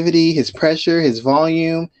activity, his pressure, his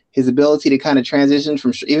volume, his ability to kind of transition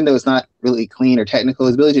from, even though it's not really clean or technical,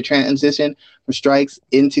 his ability to transition from strikes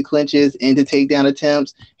into clinches, into takedown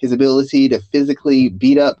attempts, his ability to physically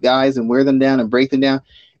beat up guys and wear them down and break them down.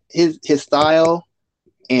 His style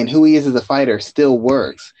and who he is as a fighter still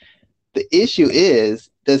works. The issue is,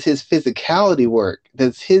 does his physicality work?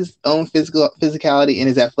 Does his own physicality and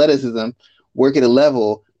his athleticism work at a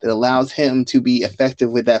level that allows him to be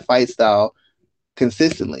effective with that fight style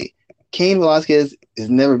consistently? Cain Velasquez has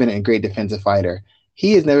never been a great defensive fighter.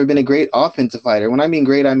 He has never been a great offensive fighter. When I mean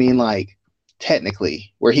great, I mean like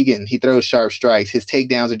technically, where he throws sharp strikes. His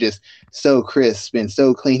takedowns are just so crisp and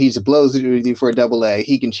so clean. He just blows it for a double leg.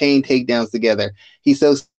 He can chain takedowns together. He's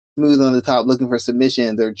so smooth on the top, looking for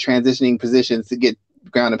submissions or transitioning positions to get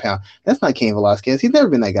ground and pound. That's not Cain Velasquez. He's never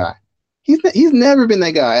been that guy. He's never been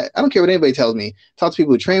that guy. I don't care what anybody tells me. I talk to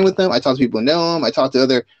people who train with him. I talk to people who know him. I talk to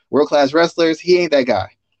other world-class wrestlers. He ain't that guy.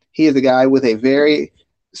 He is a guy with a very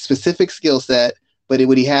specific skill set, but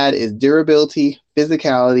what he had is durability,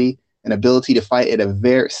 physicality, and ability to fight at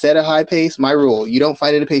a high pace. My rule: you don't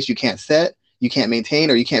fight at a pace you can't set, you can't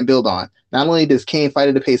maintain, or you can't build on. Not only does Cain fight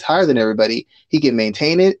at a pace higher than everybody, he can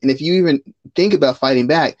maintain it, and if you even think about fighting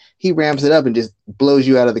back, he ramps it up and just blows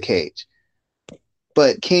you out of the cage.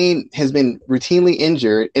 But Cain has been routinely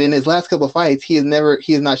injured, and in his last couple of fights, he has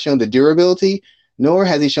not shown the durability, nor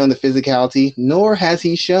has he shown the physicality, nor has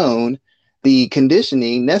he shown the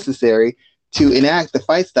conditioning necessary to enact the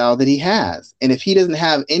fight style that he has. And if he doesn't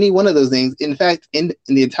have any one of those things, in fact, in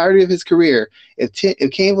the entirety of his career, if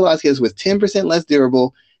Cain Velasquez was 10% less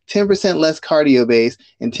durable, 10% less cardio based,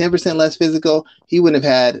 and 10% less physical, he wouldn't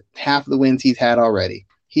have had half the wins he's had already.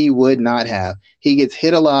 He would not have. He gets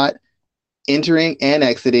hit a lot, entering and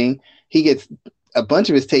exiting. He gets a bunch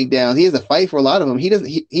of his takedowns. He has a fight for a lot of them.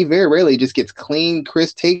 He very rarely just gets clean,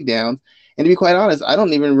 crisp takedowns. And to be quite honest, I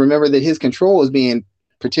don't even remember that his control was being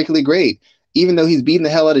particularly great. Even though he's beating the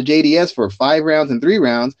hell out of JDS for 5 rounds and 3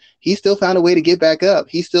 rounds, he still found a way to get back up.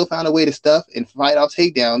 He still found a way to stuff and fight off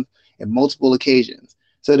takedowns in multiple occasions.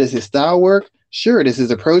 So does his style work? Sure. Does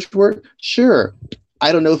his approach work? Sure.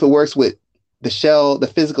 I don't know if it works with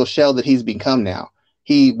the physical shell that he's become now.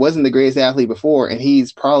 He wasn't the greatest athlete before, and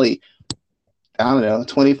he's probably, I don't know,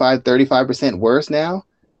 25, 35% worse now.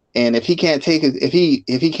 And if he can't take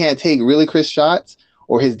really crisp shots,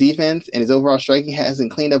 or his defense and his overall striking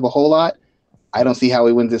hasn't cleaned up a whole lot, I don't see how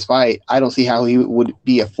he wins this fight. I don't see how he would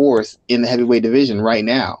be a force in the heavyweight division right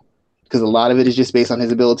now, because a lot of it is just based on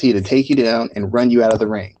his ability to take you down and run you out of the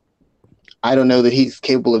ring. I don't know that he's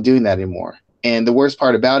capable of doing that anymore. And the worst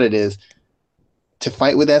part about it is, to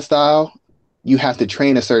fight with that style, you have to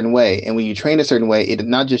train a certain way. And when you train a certain way, it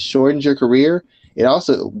not just shortens your career, it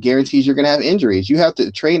also guarantees you're going to have injuries. You have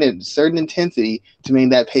to train at a certain intensity to maintain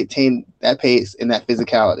that pace and that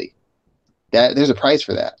physicality. There's a price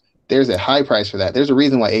for that. There's a high price for that. There's a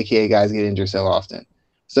reason why AKA guys get injured so often.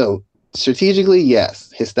 So strategically,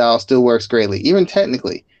 yes, his style still works greatly, even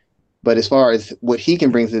technically. But as far as what he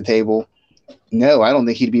can bring to the table, no, I don't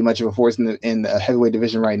think he'd be much of a force in the heavyweight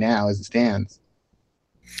division right now as it stands.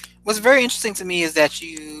 What's very interesting to me is that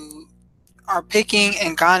you are picking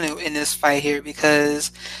Ngannou in this fight here,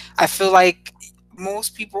 because I feel like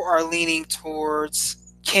most people are leaning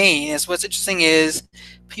towards Cain. As what's interesting is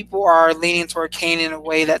people are leaning toward Cain in a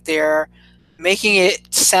way that they're making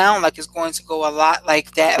it sound like it's going to go a lot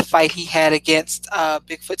like that fight he had against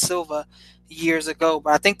Bigfoot Silva years ago.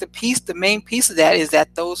 But I think the main piece of that is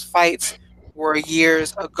that those fights were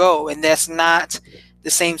years ago, and that's not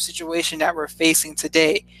the same situation that we're facing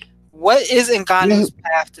today. What is Ngannou's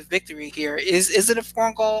path to victory here? Is it a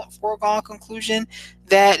foregone conclusion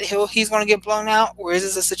that he's going to get blown out, or is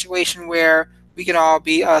this a situation where we can all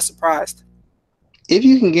be surprised? if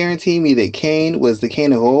you can guarantee me that Kane was the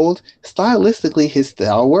Kane of old, stylistically his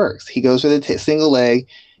style works. He goes for the single leg.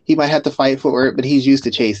 He might have to fight for it, but he's used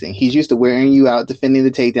to chasing. He's used to wearing you out, defending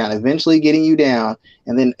the takedown, eventually getting you down,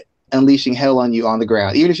 and then unleashing hell on you on the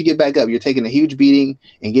ground. Even if you get back up, you're taking a huge beating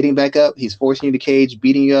and getting back up. He's forcing you to cage,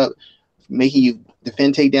 beating you up, making you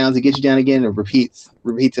defend takedowns and get you down again, and repeats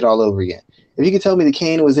it all over again. If you could tell me that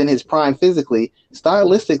Kane was in his prime physically,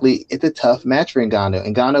 stylistically, it's a tough match for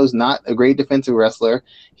Ngannou. Ngannou's not a great defensive wrestler.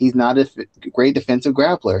 He's not a great defensive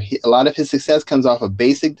grappler. A lot of his success comes off of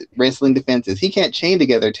basic wrestling defenses. He can't chain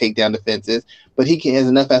together takedown defenses, but has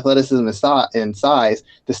enough athleticism and size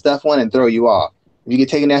to stuff one and throw you off. If you get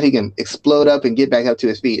taken out, he can explode up and get back up to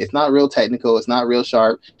his feet. It's not real technical. It's not real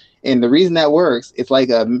sharp. And the reason that works, it's like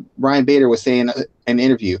Ryan Bader was saying in an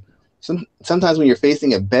interview. Sometimes when you're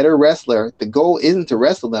facing a better wrestler, the goal isn't to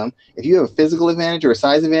wrestle them. If you have a physical advantage or a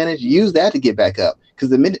size advantage, use that to get back up. Because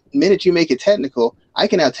the minute you make it technical, I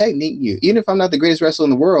can out-technique you. Even if I'm not the greatest wrestler in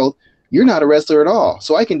the world, you're not a wrestler at all.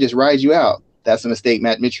 So I can just ride you out. That's a mistake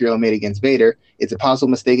Matt Mitrione made against Bader. It's a possible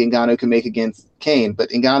mistake Ngannou can make against Kane, but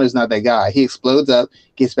Ngannou's not that guy. He explodes up,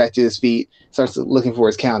 gets back to his feet, starts looking for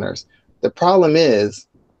his counters. The problem is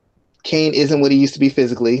Kane isn't what he used to be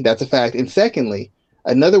physically. That's a fact. And secondly,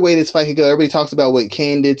 another way this fight could go, everybody talks about what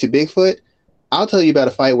Kane did to Bigfoot. I'll tell you about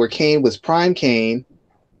a fight where Kane was prime Kane,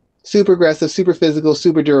 super aggressive, super physical,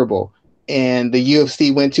 super durable. And the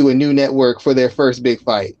UFC went to a new network for their first big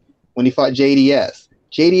fight when he fought JDS.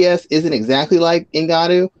 JDS isn't exactly like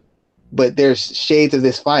Ngannou, but there's shades of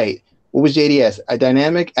this fight. What was JDS? A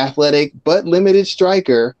dynamic, athletic, but limited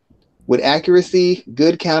striker with accuracy,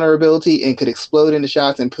 good counter ability, and could explode into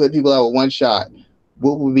shots and put people out with one shot.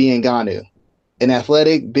 What would be Ngannou? An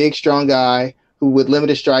athletic, big, strong guy who with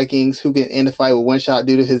limited strikings, who can end a fight with one shot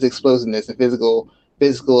due to his explosiveness and physical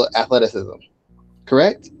athleticism.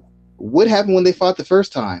 Correct? What happened when they fought the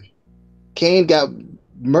first time? Kane got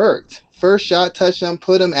murked. First shot, touched him,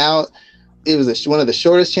 put him out. It was one of the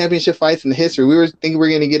shortest championship fights in the history. We were thinking we were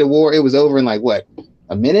going to get a war. It was over in like, what,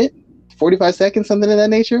 a minute? 45 seconds, something of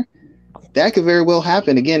that nature? That could very well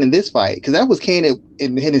happen again in this fight, because that was Kane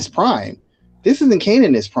in his prime. This isn't Kane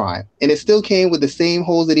in his prime, and it's still Kane with the same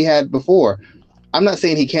holes that he had before. I'm not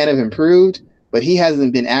saying he can't have improved, but he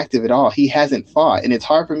hasn't been active at all. He hasn't fought, and it's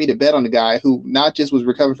hard for me to bet on a guy who not just was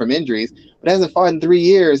recovering from injuries, but hasn't fought in 3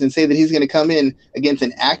 years and say that he's going to come in against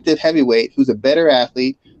an active heavyweight who's a better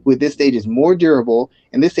athlete, who at this stage is more durable,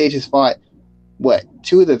 and this stage has fought, what,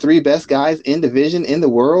 2 of the 3 best guys in division in the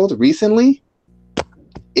world recently?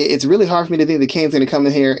 It's really hard for me to think that Kane's going to come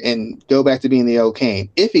in here and go back to being the old Kane.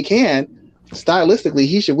 If he can, stylistically,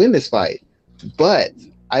 he should win this fight. But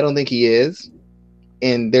I don't think he is.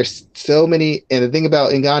 And there's so many. And the thing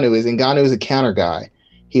about Ngannou is a counter guy.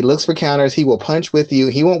 He looks for counters. He will punch with you.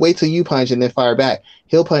 He won't wait till you punch and then fire back.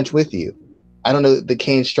 He'll punch with you. I don't know that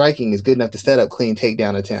Kane's striking is good enough to set up clean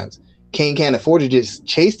takedown attempts. Kane can't afford to just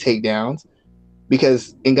chase takedowns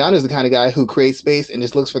because Ngannou is the kind of guy who creates space and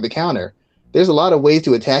just looks for the counter. There's a lot of ways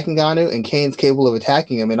to attack Ngannou, and Kane's capable of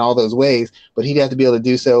attacking him in all those ways, but he'd have to be able to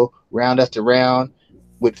do so round after round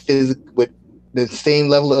with the same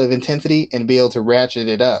level of intensity and be able to ratchet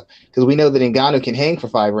it up. Because we know that Ngannou can hang for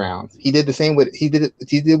 5 rounds. He did the same with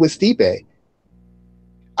Stipe.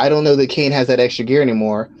 I don't know that Kane has that extra gear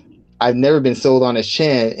anymore. I've never been sold on his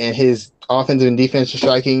chin, and his offensive and defensive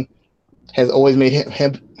striking has always made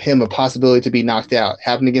him a possibility to be knocked out.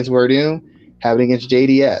 Happened against Werdum, happened against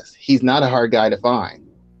JDS. He's not a hard guy to find.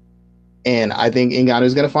 And I think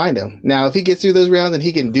Ngannou's going to find him. Now, if he gets through those rounds and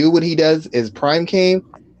he can do what he does as prime Kane,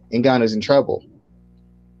 Ngannou's in trouble.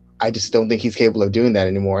 I just don't think he's capable of doing that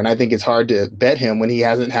anymore. And I think it's hard to bet him when he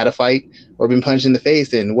hasn't had a fight or been punched in the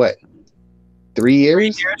face in, what, 3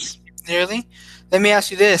 years? 3 years, nearly. Let me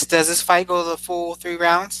ask you this. Does this fight go the full 3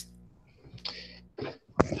 rounds?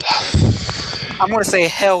 I'm going to say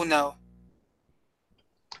hell no.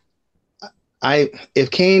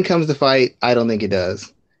 If Kane comes to fight, I don't think it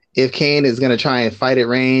does. If Kane is going to try and fight at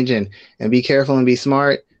range and be careful and be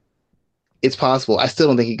smart, it's possible. I still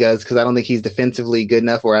don't think he does because I don't think he's defensively good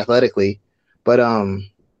enough or athletically. But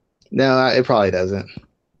no, it probably doesn't.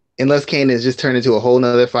 Unless Kane has just turned into a whole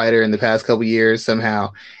nother fighter in the past couple years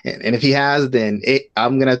somehow. And if he has, then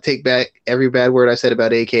I'm going to take back every bad word I said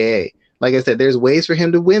about AKA. Like I said, there's ways for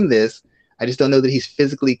him to win this. I just don't know that he's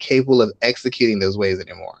physically capable of executing those ways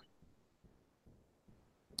anymore.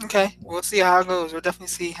 Okay, we'll see how it goes. We'll definitely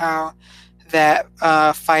see how that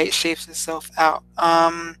fight shapes itself out.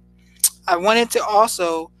 I wanted to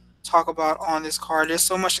also talk about on this card. There's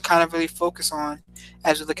so much to kind of really focus on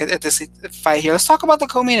as we look at this fight here. Let's talk about the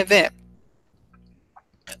co-main event.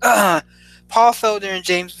 Paul Felder and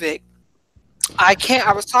James Vick. I can't.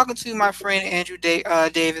 I was talking to my friend Andrew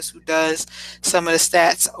Davis, who does some of the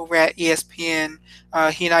stats over at ESPN.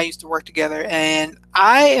 He and I used to work together, and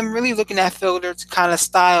I am really looking at Fielder to kind of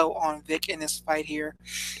style on Vic in this fight here.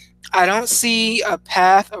 I don't see a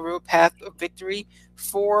real path of victory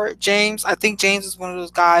for James. I think James is one of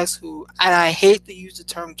those guys who, and I hate to use the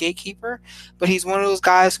term gatekeeper, but he's one of those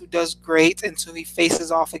guys who does great until he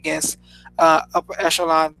faces off against upper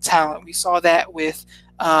echelon talent. We saw that with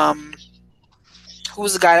who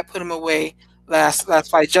was the guy that put him away last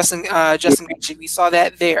fight, Justin Gaethje. We saw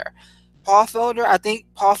that there. Paul Felder, I think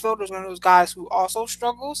Paul Felder is one of those guys who also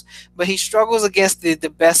struggles, but he struggles against the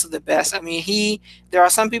best of the best. I mean, there are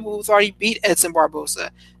some people who thought he beat Edson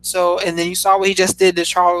Barboza. So, and then you saw what he just did to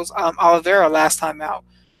Charles Oliveira last time out.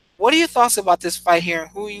 What are your thoughts about this fight here,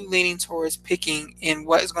 and who are you leaning towards picking in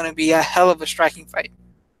what is going to be a hell of a striking fight?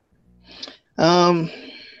 Um,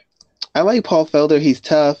 I like Paul Felder. He's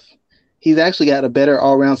tough. He's actually got a better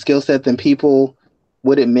all-round skill set than people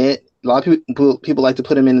would admit. A lot of people like to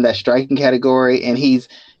put him in that striking category, and he's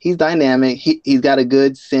dynamic. He's got a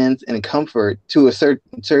good sense and a comfort to a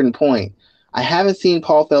certain point. I haven't seen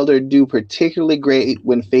Paul Felder do particularly great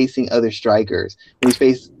when facing other strikers. When he's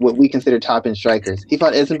faced what we consider top-end strikers. He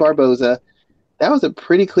fought Edson Barboza. That was a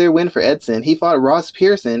pretty clear win for Edson. He fought Ross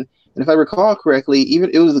Pearson, and if I recall correctly, even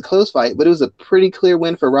it was a close fight, but it was a pretty clear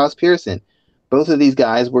win for Ross Pearson. Both of these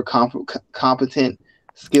guys were competent,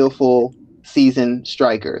 skillful, seasoned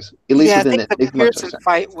strikers. At least Yeah, I within think the the mixed martial Pearson arts.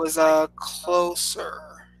 fight was closer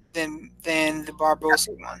than the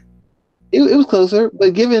Barbosa one. It was closer,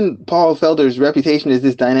 but given Paul Felder's reputation as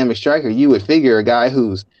this dynamic striker, you would figure a guy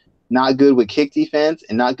who's not good with kick defense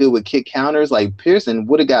and not good with kick counters like Pearson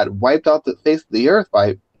would have got wiped off the face of the earth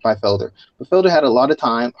by Felder. But Felder had a lot of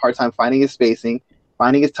hard time finding his spacing,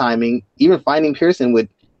 finding his timing, even finding Pearson with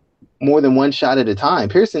more than one shot at a time.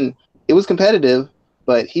 Pearson, it was competitive,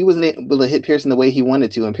 but he wasn't able to hit Pearson the way he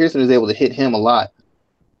wanted to, and Pearson was able to hit him a lot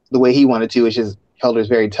the way he wanted to. It's just Felder's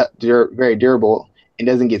very durable and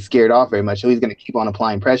doesn't get scared off very much, so he's going to keep on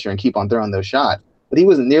applying pressure and keep on throwing those shots. But he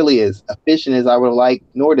wasn't nearly as efficient as I would have liked,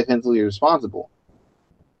 nor defensively responsible.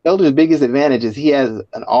 Felder's biggest advantage is he has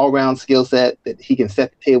an all-round skill set that he can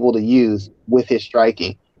set the table to use with his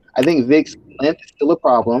striking. I think Vic's length is still a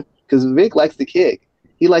problem because Vic likes to kick.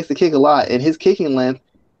 He likes to kick a lot, and his kicking length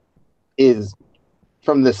is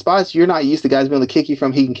from the spots you're not used to guys being able to kick you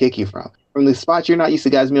from, he can kick you from. From the spots you're not used to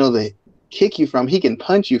guys being able to kick you from, he can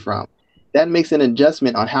punch you from. That makes an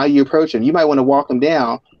adjustment on how you approach him. You might want to walk him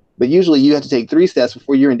down, but usually you have to take 3 steps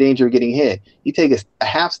before you're in danger of getting hit. You take a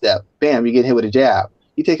half step, bam, you get hit with a jab.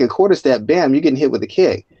 You take a quarter step, bam, you're getting hit with a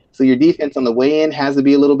kick. So your defense on the way in has to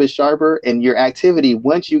be a little bit sharper, and your activity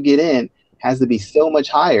once you get in has to be so much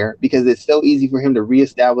higher because it's so easy for him to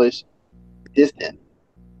reestablish distance.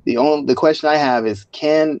 The question I have is,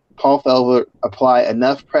 can Paul Felder apply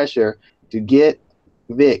enough pressure to get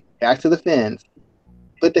Vic back to the fence,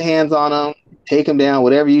 put the hands on him, take him down,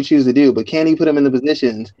 whatever you choose to do, but can he put him in the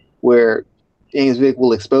positions where James Vick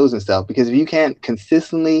will expose himself? Because if you can't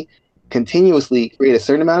continuously create a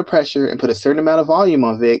certain amount of pressure and put a certain amount of volume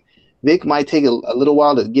on Vic, Vic might take a little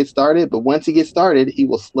while to get started, but once he gets started, he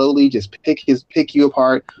will slowly just pick you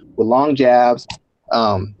apart with long jabs,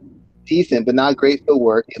 decent but not great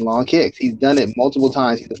footwork, and long kicks. He's done it multiple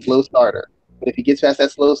times. He's a slow starter. But if he gets past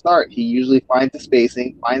that slow start, he usually finds the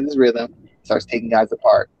spacing, finds his rhythm, starts taking guys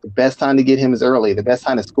apart. The best time to get him is early. The best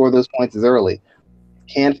time to score those points is early.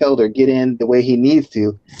 Can Felder get in the way he needs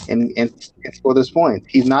to and score those points?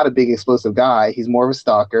 He's not a big explosive guy. He's more of a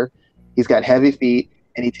stalker. He's got heavy feet,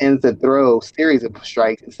 and he tends to throw series of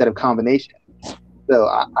strikes instead of combinations. So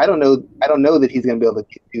I don't know. I don't know that he's going to be able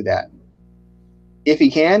to do that. If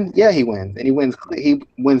he can, yeah, he wins, and he wins. He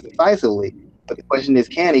wins decisively. But the question is,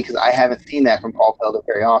 can he? Because I haven't seen that from Paul Felder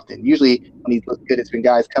very often. Usually, when he's looked good, it's been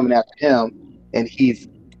guys coming after him, and he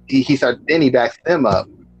starts. Then he backs them up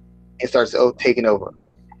and starts taking over.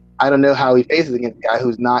 I don't know how he faces against a guy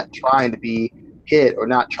who's not trying to be hit or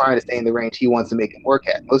not trying to stay in the range he wants to make him work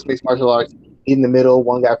at. Most mixed martial arts, in the middle,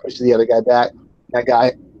 one guy pushes the other guy back. That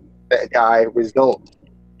guy results,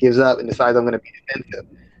 gives up, and decides I'm going to be defensive.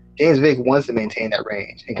 James Vick wants to maintain that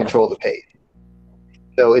range and control the pace.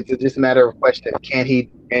 So it's just a matter of question of can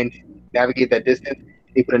he navigate that distance?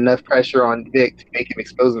 Can he put enough pressure on Vick to make him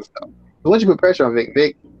expose himself? So once you put pressure on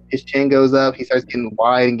Vick, his chin goes up, he starts getting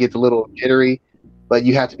wide and gets a little jittery, but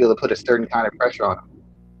you have to be able to put a certain kind of pressure on him.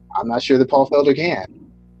 I'm not sure that Paul Felder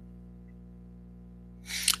can.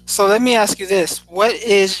 So let me ask you this: what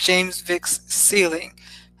is James Vick's ceiling?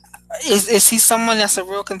 Is he someone that's a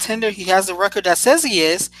real contender? He has a record that says he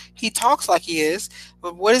is. He talks like he is.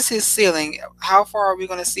 But what is his ceiling? How far are we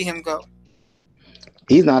going to see him go?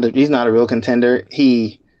 He's not a real contender.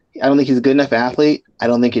 I don't think he's a good enough athlete. I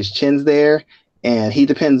don't think his chin's there, and he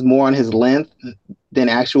depends more on his length than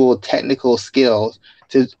actual technical skills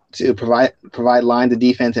to provide lines of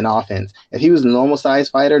defense and offense. If he was a normal size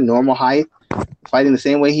fighter, normal height, fighting the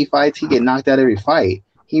same way he fights, he get knocked out every fight.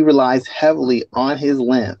 He relies heavily on his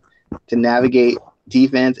length to navigate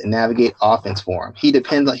defense and navigate offense for him. He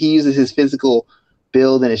uses his physical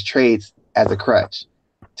build and his traits as a crutch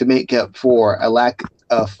to make up for a lack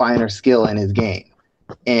of finer skill in his game.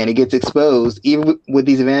 And it gets exposed. Even with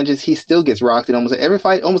these advantages, he still gets rocked in almost every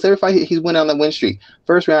fight. Almost every fight he's winning on the win streak.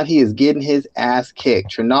 First round, he is getting his ass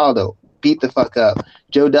kicked. Trinaldo beat the fuck up.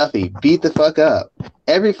 Joe Duffy beat the fuck up.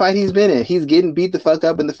 Every fight he's been in, he's getting beat the fuck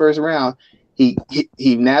up in the first round. He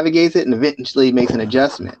navigates it and eventually makes an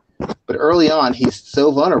adjustment. But early on, he's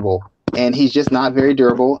so vulnerable, and he's just not very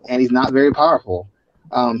durable, and he's not very powerful.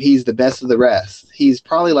 He's the best of the rest. He's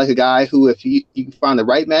probably like a guy who, if you find the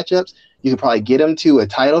right matchups, you could probably get him to a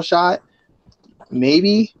title shot,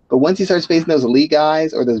 maybe. But once he starts facing those elite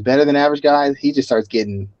guys or those better than average guys, he just starts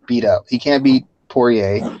getting beat up. He can't beat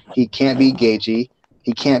Poirier. He can't beat Gaethje.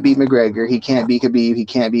 He can't beat McGregor. He can't beat Khabib. He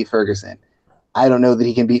can't beat Ferguson. I don't know that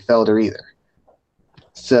he can beat Felder either.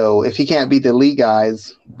 So if he can't beat the elite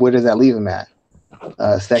guys, where does that leave him at?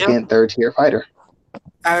 Second, third tier fighter.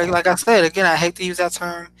 Like I said again, I hate to use that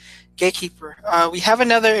term, gatekeeper. We have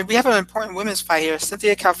an important women's fight here.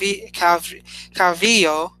 Cynthia Calvillo,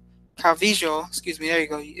 excuse me, there you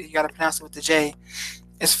go. You got to pronounce it with the J.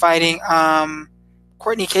 Is fighting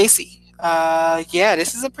Courtney Casey.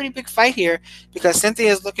 This is a pretty big fight here because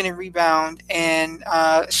Cynthia is looking to rebound, and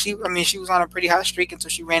she was on a pretty hot streak until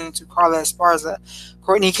she ran into Carla Esparza.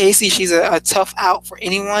 Courtney Casey, she's a tough out for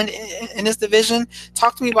anyone in this division.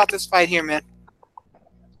 Talk to me about this fight here, man.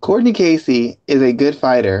 Courtney Casey is a good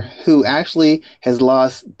fighter who actually has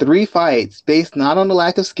lost 3 fights based not on the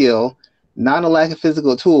lack of skill, not on the lack of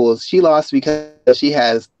physical tools. She lost because she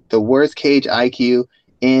has the worst cage IQ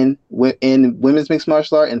in women's mixed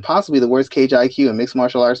martial art and possibly the worst cage IQ in mixed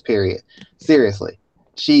martial arts, period. Seriously.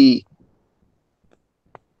 It's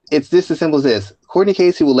just as simple as this. Courtney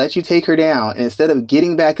Casey will let you take her down, and instead of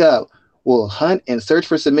getting back up, will hunt and search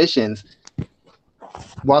for submissions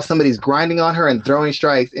while somebody's grinding on her and throwing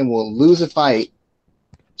strikes, and will lose a fight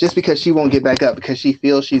just because she won't get back up because she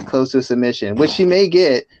feels she's close to a submission, which she may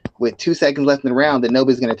get with 2 seconds left in the round that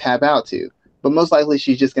nobody's going to tap out to. But most likely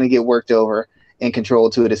she's just going to get worked over and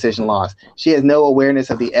controlled to a decision loss. She has no awareness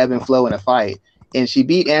of the ebb and flow in a fight. And she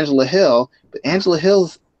beat Angela Hill, but Angela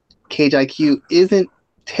Hill's cage IQ isn't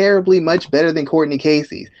terribly much better than Courtney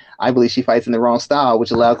Casey's. I believe she fights in the wrong style,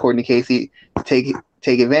 which allowed Courtney Casey to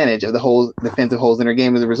take advantage of the whole defensive holes in her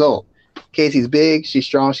game as a result. Casey's big, she's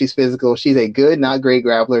strong, she's physical. She's a good, not great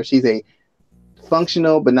grappler. She's a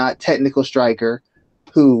functional but not technical striker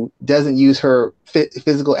who doesn't use her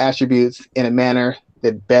physical attributes in a manner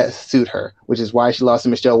that best suit her, which is why she lost to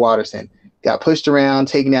Michelle Waterson. Got pushed around,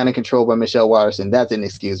 taken down, and controlled by Michelle Waterson. That's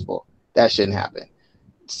inexcusable. That shouldn't happen.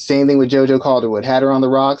 Same thing with JoJo Calderwood. Had her on the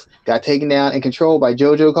rocks, got taken down and controlled by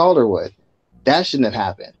JoJo Calderwood. That shouldn't have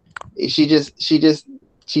happened. She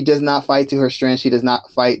does not fight to her strength. She does not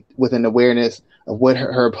fight with an awareness of what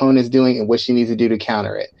her opponent is doing and what she needs to do to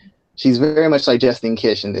counter it. She's very much like Justine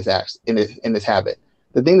Kish in this habit.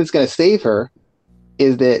 The thing that's going to save her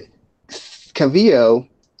is that Calvillo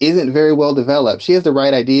isn't very well developed. She has the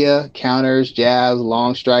right idea, counters, jabs,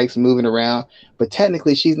 long strikes, moving around, but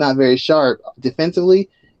technically she's not very sharp defensively,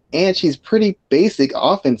 and she's pretty basic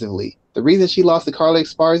offensively. The reason she lost to Carla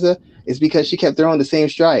Esparza is because she kept throwing the same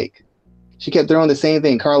strike. She kept throwing the same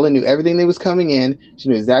thing. Carla knew everything that was coming in. She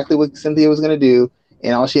knew exactly what Cynthia was going to do,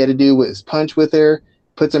 and all she had to do was punch with her,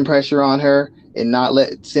 put some pressure on her, and not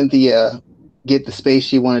let Cynthia get the space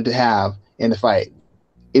she wanted to have in the fight.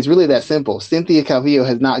 It's really that simple. Cynthia Calvillo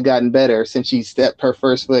has not gotten better since she stepped her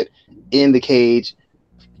first foot in the cage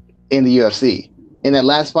in the UFC. In that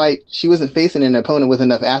last fight, she wasn't facing an opponent with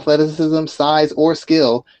enough athleticism, size, or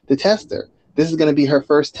skill to test her. This is going to be her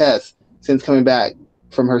first test since coming back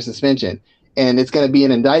from her suspension. And it's going to be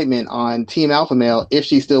an indictment on Team Alpha Male if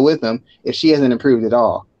she's still with them, if she hasn't improved at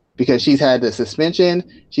all. Because she's had the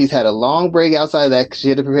suspension, she's had a long break outside of that because she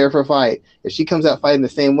had to prepare for a fight. If she comes out fighting the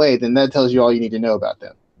same way, then that tells you all you need to know about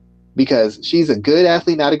them. Because she's a good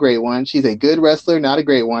athlete, not a great one. She's a good wrestler, not a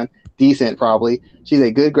great one. Decent, probably. She's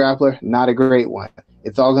a good grappler, not a great one.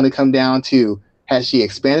 It's all going to come down to, has she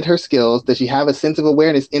expanded her skills? Does she have a sense of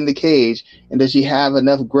awareness in the cage? And does she have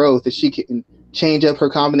enough growth that she can change up her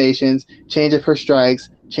combinations, change up her strikes,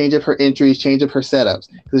 change up her entries, change up her setups?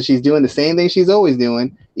 Because she's doing the same thing she's always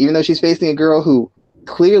doing, even though she's facing a girl who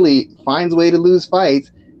clearly finds a way to lose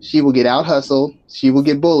fights. she will get out hustled, she will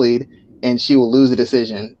get bullied, and she will lose the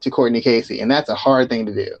decision to Courtney Casey. And that's a hard thing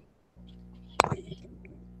to do.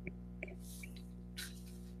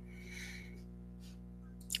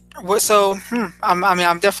 What? So,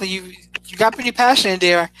 I'm definitely you got pretty passionate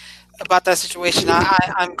there about that situation.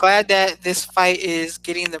 I'm glad that this fight is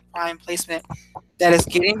getting the prime placement that it's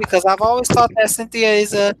getting because I've always thought that Cynthia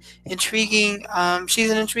is a intriguing.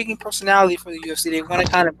 She's an intriguing personality for the UFC. They want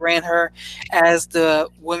to kind of brand her as the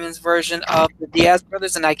women's version of the Diaz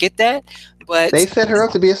brothers, and I get that. But They set her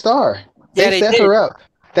up to be a star. yeah, They they set did. her up.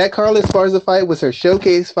 That Carla Esparza fight was her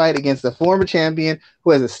showcase fight against a former champion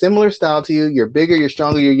who has a similar style to you. You're bigger, you're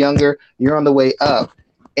stronger, you're younger, you're on the way up.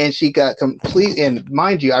 And she got complete. And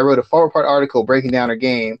mind you, I wrote a 4-part article breaking down her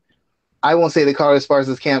game. I won't say the Carla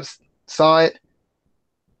Esparza's camps saw it,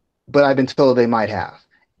 but I've been told they might have.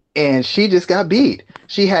 And she just got beat.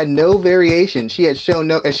 She had no variation. She had shown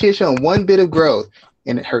one bit of growth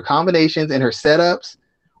in her combinations and her setups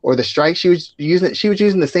or the strikes she was using. She was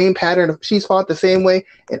using the same pattern. She's fought the same way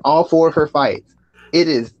in all 4 of her fights.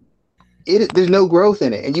 There's no growth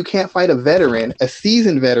in it. And you can't fight a veteran, a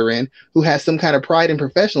seasoned veteran who has some kind of pride and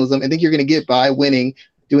professionalism and think you're going to get by winning,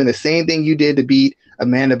 doing the same thing you did to beat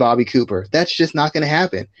Amanda Bobby Cooper. That's just not going to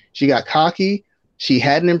happen. She got cocky, she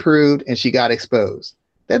hadn't improved, and she got exposed.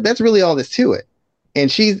 That's really all that's to it. And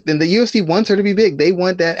the UFC wants her to be big. They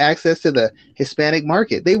want that access to the Hispanic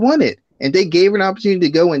market. They want it. And they gave her an opportunity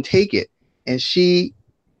to go and take it. And she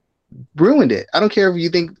ruined it. I don't care if you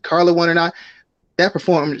think Carla won or not. That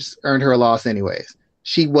performance earned her a loss anyways.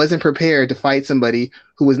 She wasn't prepared to fight somebody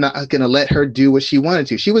who was not going to let her do what she wanted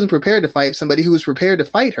to. She wasn't prepared to fight somebody who was prepared to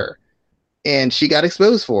fight her. And she got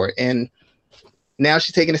exposed for it. And now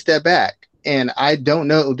she's taking a step back. And I don't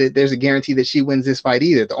know that there's a guarantee that she wins this fight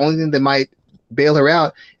either. The only thing that might bail her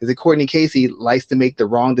out is that Courtney Casey likes to make the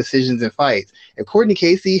wrong decisions in fights. If Courtney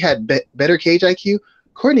Casey had better cage IQ,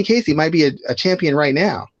 Courtney Casey might be a champion right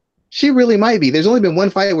now. She really might be. There's only been one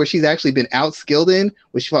fight where she's actually been outskilled in,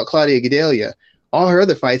 which she fought Claudia Gadelha. All her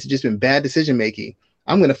other fights have just been bad decision making.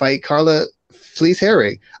 I'm going to fight Carla Fleece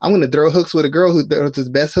Herrig. I'm going to throw hooks with a girl who throws the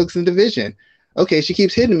best hooks in the division. Okay, she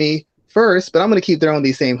keeps hitting me first, but I'm going to keep throwing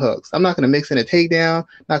these same hooks. I'm not going to mix in a takedown.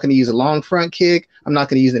 I'm not going to use a long front kick. I'm not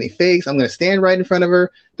going to use any fakes. I'm going to stand right in front of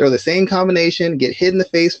her, throw the same combination, get hit in the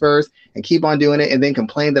face first, and keep on doing it, and then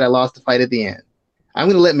complain that I lost the fight at the end. I'm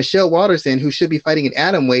going to let Michelle Waterson, who should be fighting at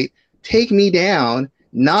atomweight, take me down,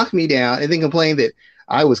 knock me down, and then complain that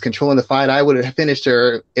I was controlling the fight. I would have finished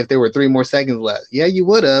her if there were 3 more seconds left. Yeah, you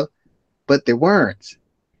would have, but there weren't,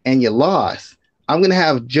 and you lost. I'm going to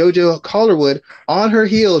have JoJo Calderwood on her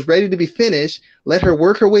heels, ready to be finished, let her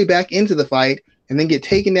work her way back into the fight, and then get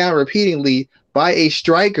taken down repeatedly by a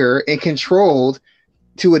striker and controlled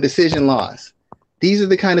to a decision loss. These are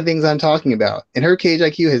the kind of things I'm talking about. And her cage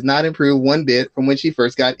IQ has not improved one bit from when she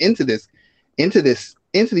first got into the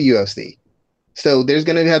UFC. So there's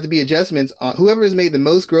going to have to be adjustments. Whoever has made the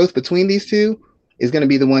most growth between these two is going to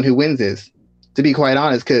be the one who wins this, to be quite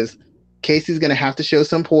honest, because Casey's going to have to show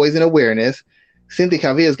some poise and awareness. Cynthia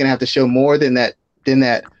Calvillo is going to have to show more than that.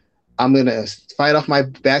 I'm going to fight off my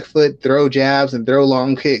back foot, throw jabs, and throw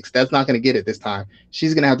long kicks. That's not going to get it this time.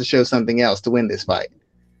 She's going to have to show something else to win this fight.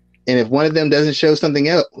 And if one of them doesn't show something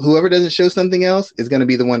else, whoever doesn't show something else is going to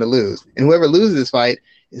be the one to lose. And whoever loses this fight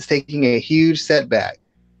is taking a huge setback.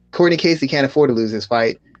 Courtney Casey can't afford to lose this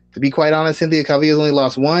fight. To be quite honest, Cynthia Calvillo's only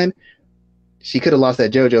lost one. She could have lost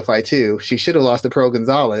that JoJo fight too. She should have lost to Pro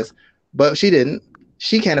Gonzalez, but she didn't.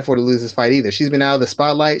 She can't afford to lose this fight either. She's been out of the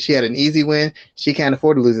spotlight. She had an easy win. She can't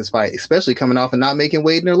afford to lose this fight, especially coming off and not making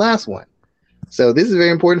weight in her last one. So this is very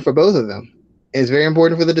important for both of them. It's very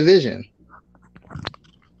important for the division.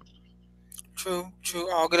 True.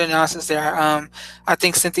 All good analysis there. I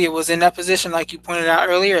think Cynthia was in that position, like you pointed out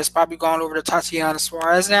earlier. It's probably gone over to Tatiana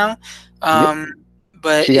Suarez now.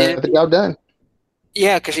 But she got the job done.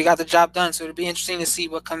 Yeah, because she got the job done. So it'll be interesting to see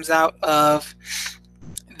what comes out of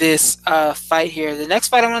this fight here. The next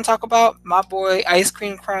fight I want to talk about, my boy Ice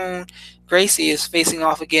Cream Chrome Gracie is facing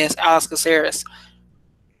off against Alex Caceres.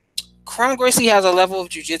 Chrome Gracie has a level of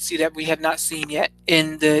jiu-jitsu that we have not seen yet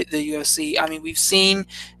in the UFC. I mean, we've seen,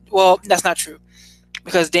 well, that's not true,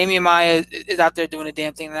 because Damian Maia is out there doing a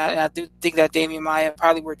damn thing. And I do think that Damian Maia and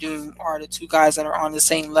probably Werdum are the two guys that are on the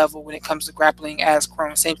same level when it comes to grappling as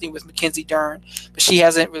Chrome. Same thing with Mackenzie Dern, but she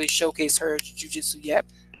hasn't really showcased her jiu-jitsu yet.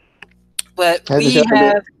 But we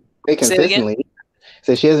have consistently.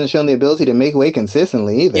 So she hasn't shown the ability to make weight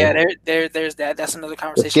consistently either. Yeah, there's that. That's another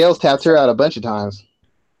conversation. The scales tapped her out a bunch of times.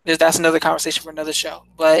 That's another conversation for another show.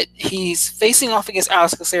 But he's facing off against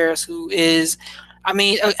Alex Caceres, who is I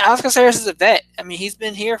mean, Alex Caceres is a vet. I mean, he's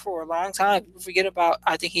been here for a long time. People forget about.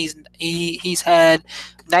 I think he's had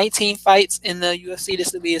 19 fights in the UFC.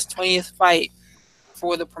 This will be his 20th fight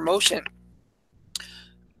for the promotion.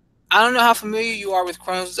 I don't know how familiar you are with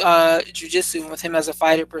Kron's jiu-jitsu and with him as a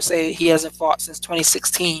fighter per se. He hasn't fought since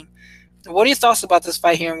 2016. What are your thoughts about this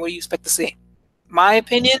fight here, and what do you expect to see? My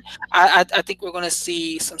opinion, I think we're going to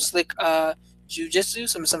see some slick jiu-jitsu,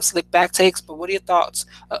 some slick back takes. But what are your thoughts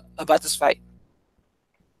about this fight?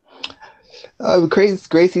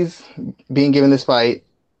 Gracie's being given this fight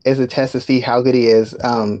is a test to see how good he is.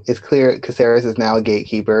 It's clear Caceres is now a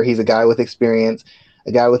gatekeeper. He's a guy with experience,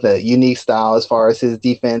 a guy with a unique style as far as his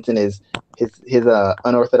defense and his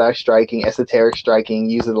unorthodox striking, esoteric striking.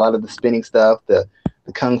 Uses a lot of the spinning stuff, the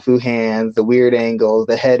kung fu hands, the weird angles,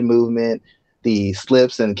 the head movement, the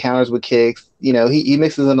slips and counters with kicks. You know, he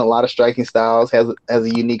mixes in a lot of striking styles, has a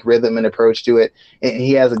unique rhythm and approach to it, and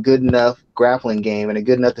he has a good enough grappling game and a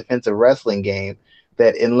good enough defensive wrestling game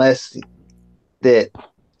that unless that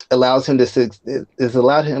allows him to is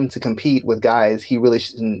allowed him to compete with guys he really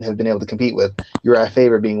shouldn't have been able to compete with. Uriah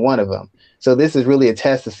Faber being one of them. So this is really a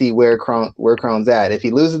test to see where Kron's at. If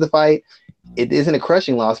he loses the fight, it isn't a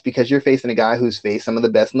crushing loss because you're facing a guy who's faced some of the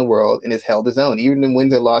best in the world and has held his own. Even in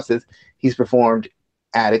wins or losses, he's performed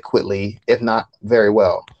adequately, if not very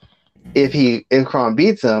well. If Kron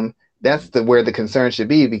beats him, that's where the concern should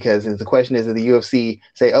be, because the question is, if the UFC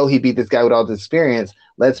say, oh, he beat this guy with all this experience,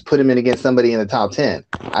 let's put him in against somebody in the top 10.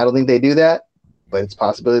 I don't think they do that, but it's a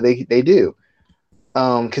possibility they do.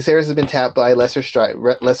 Caceres has been tapped by lesser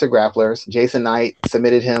grapplers. Jason Knight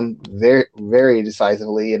submitted him very, very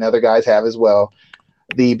decisively, and other guys have as well.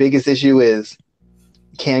 The biggest issue is,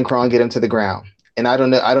 can Kron get him to the ground? And I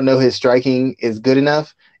don't know his striking is good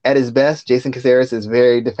enough. At his best, Jason Caceres is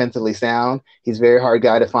very defensively sound. He's a very hard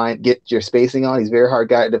guy to get your spacing on. He's a very hard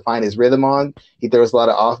guy to find his rhythm on. He throws a lot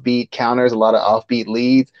of offbeat counters, a lot of offbeat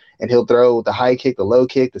leads, and he'll throw the high kick, the low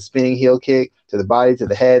kick, the spinning heel kick to the body, to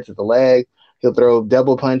the head, to the leg. He'll throw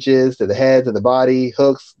double punches to the head, to the body,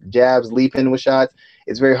 hooks, jabs, leap in with shots.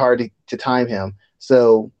 It's very hard to time him.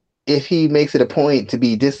 So if he makes it a point to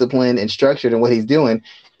be disciplined and structured in what he's doing,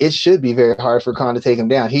 it should be very hard for Kron to take him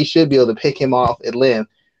down. He should be able to pick him off at length,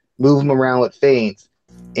 move him around with feints,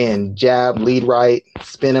 and jab, lead right,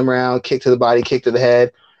 spin him around, kick to the body, kick to the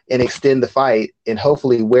head, and extend the fight, and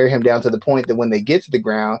hopefully wear him down to the point that when they get to the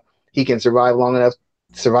ground, he can survive long enough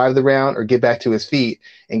to survive the round or get back to his feet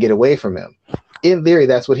and get away from him. In theory,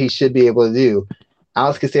 that's what he should be able to do.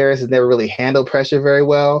 Alex Caceres has never really handled pressure very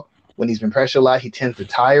well. When he's been pressured a lot, he tends to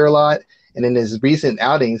tire a lot. And in his recent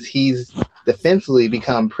outings, he's defensively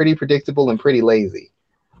become pretty predictable and pretty lazy.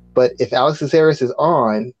 But if Alex Caceres is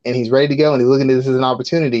on and he's ready to go and he's looking at this as an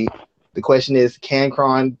opportunity, the question is, can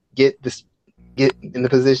Kron get in the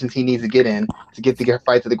positions he needs to get in to get the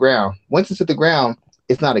fight to the ground? Once it's at the ground,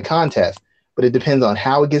 it's not a contest, but it depends on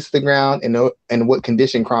how it gets to the ground and what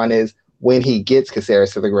condition Kron is when he gets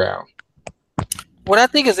Caceres to the ground. What I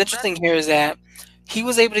think is interesting here is that he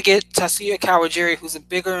was able to get Tatsuya Kawajiri, who's a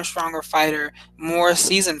bigger and stronger fighter, more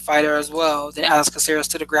seasoned fighter as well, than Alex Caceres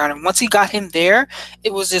to the ground. And once he got him there,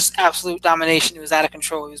 it was just absolute domination. It was out of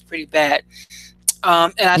control. It was pretty bad.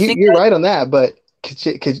 And I think you're right on that, but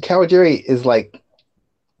Kawajiri is like,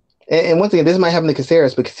 and once again, this might happen to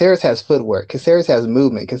Caceres, but Caceres has footwork. Caceres has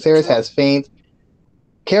movement. Caceres has feints.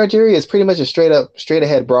 Kawajiri is pretty much a straight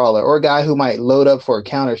ahead brawler, or a guy who might load up for a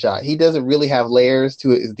counter shot. He doesn't really have layers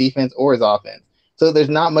to his defense or his offense. So there's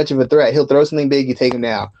not much of a threat. He'll throw something big, you take him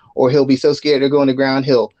down. Or he'll be so scared to go on the ground,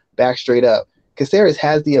 he'll back straight up. Caceres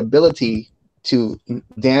has the ability to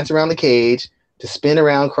dance around the cage, to spin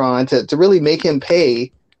around Kron, to really make him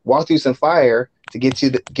walk through some fire to get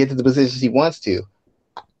to the positions he wants to.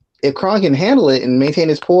 If Kron can handle it and maintain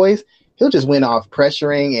his poise, he'll just win off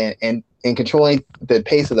pressuring and controlling the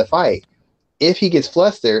pace of the fight. If he gets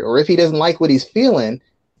flustered or if he doesn't like what he's feeling,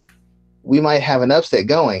 we might have an upset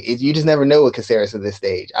going. You just never know with Caceres at this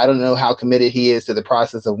stage. I don't know how committed he is to the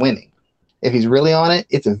process of winning. If he's really on it,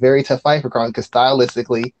 it's a very tough fight for Kron because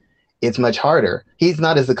stylistically, it's much harder. He's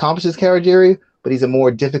not as accomplished as Kawajiri, but he's a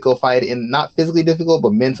more difficult fight, and not physically difficult,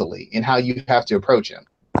 but mentally, in how you have to approach him.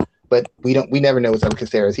 But we never know what's up with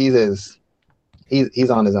Caceres. He's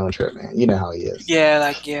on his own trip, man. You know how he is.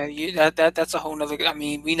 Yeah, that's a whole nother. I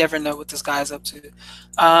mean, we never know what this guy's up to.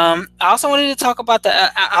 I also wanted to talk about the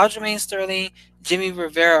Aljamain Sterling Jimmy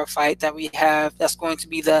Rivera fight that we have. That's going to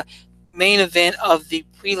be the main event of the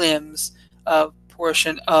prelims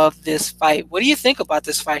portion of this fight. What do you think about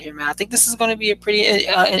this fight here, man? I think this is going to be a pretty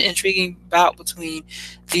intriguing bout between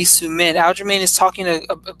these two men. Aljamain is talking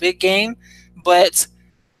a big game, but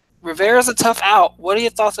Rivera's a tough out. What are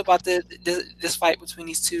your thoughts about this fight between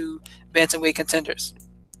these two bantamweight contenders?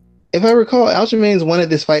 If I recall, Aljamain's wanted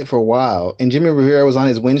this fight for a while, and Jimmy Rivera was on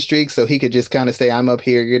his win streak, so he could just kind of say, "I'm up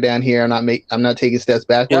here, you're down here. I'm not taking steps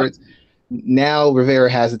Yep. backwards." Now Rivera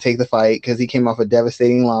has to take the fight because he came off a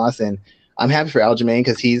devastating loss, and I'm happy for Aljamain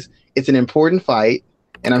because it's an important fight,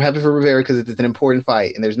 and I'm happy for Rivera because it's an important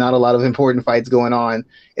fight, and there's not a lot of important fights going on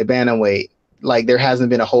at bantamweight. Like there hasn't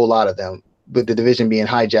been a whole lot of them, with the division being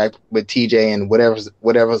hijacked with TJ and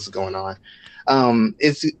whatever's going on.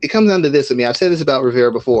 It comes down to this with me. I've said this about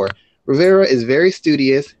Rivera before. Rivera is very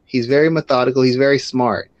studious. He's very methodical. He's very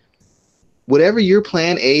smart. Whatever your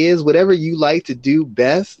plan A is, whatever you like to do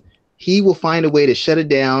best, he will find a way to shut it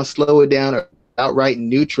down, slow it down, or outright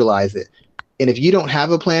neutralize it. And if you don't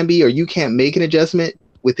have a plan B or you can't make an adjustment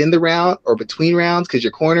within the round or between rounds because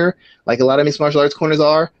your corner, like a lot of mixed martial arts corners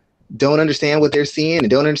are, don't understand what they're seeing and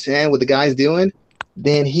don't understand what the guy's doing,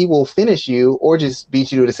 then he will finish you or just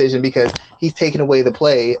beat you to a decision because he's taken away the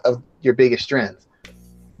play of your biggest strength.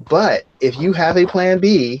 But if you have a plan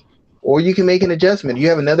B or you can make an adjustment, you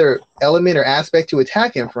have another element or aspect to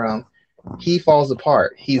attack him from, he falls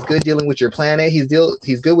apart. He's good dealing with your plan A. He's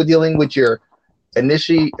good with dealing with your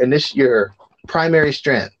your primary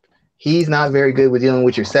strength. He's not very good with dealing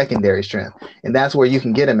with your secondary strength. And that's where you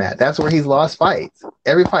can get him at. That's where he's lost fights.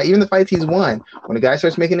 Every fight, even the fights he's won, when a guy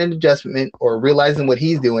starts making an adjustment or realizing what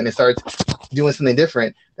he's doing and starts doing something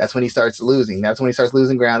different, that's when he starts losing. That's when he starts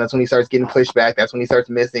losing ground. That's when he starts getting pushed back. That's when he starts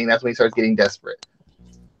missing. That's when he starts getting desperate.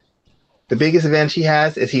 The biggest advantage he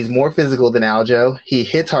has is he's more physical than Aljo. He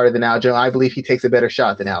hits harder than Aljo. I believe he takes a better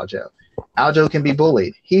shot than Aljo. Aljo can be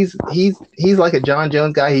bullied. He's like a John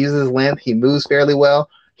Jones guy. He uses his length. He moves fairly well.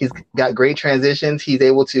 He's got great transitions. He's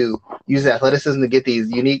able to use athleticism to get these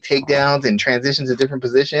unique takedowns and transitions to different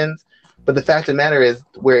positions. But the fact of the matter is,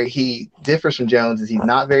 where he differs from Jones is he's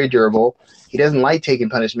not very durable. He doesn't like taking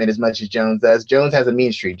punishment as much as Jones does. Jones has a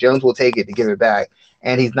mean streak. Jones will take it to give it back.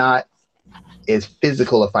 And he's not as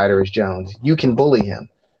physical a fighter as Jones. You can bully him.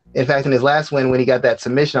 In fact, in his last win, when he got that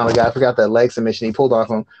submission on the guy, I forgot that leg submission he pulled off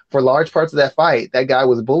him. For large parts of that fight, that guy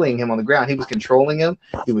was bullying him on the ground. He was controlling him.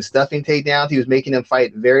 He was stuffing takedowns. He was making him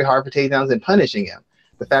fight very hard for takedowns and punishing him.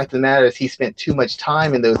 The fact of the matter is he spent too much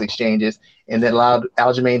time in those exchanges and that allowed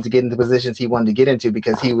Aljamain to get into positions he wanted to get into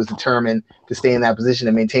because he was determined to stay in that position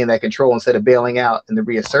and maintain that control instead of bailing out and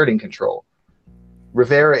reasserting control.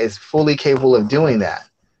 Rivera is fully capable of doing that.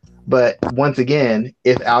 But once again,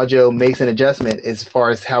 if Aljo makes an adjustment as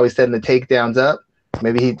far as how he's setting the takedowns up,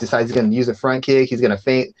 maybe he decides he's going to use a front kick, he's going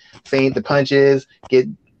to feint the punches,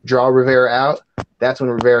 draw Rivera out, that's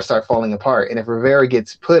when Rivera starts falling apart. And if Rivera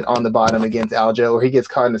gets put on the bottom against Aljo or he gets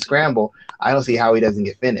caught in a scramble, I don't see how he doesn't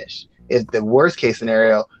get finished. It's the worst case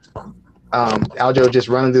scenario. Aljo just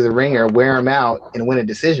running through the ringer, wear him out, and win a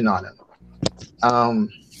decision on him.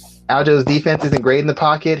 Aljo's defense isn't great in the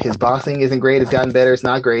pocket. His boxing isn't great. It's gotten better. It's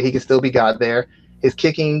not great. He can still be got there. His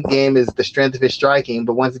kicking game is the strength of his striking,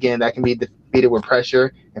 but once again, that can be defeated with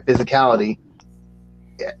pressure and physicality.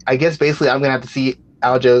 I guess basically I'm going to have to see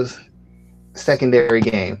Aljo's secondary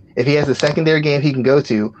game. If he has a secondary game he can go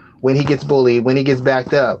to when he gets bullied, when he gets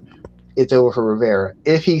backed up, it's over for Rivera.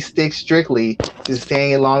 If he sticks strictly to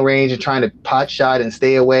staying in long range and trying to pot shot and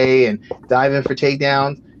stay away and dive in for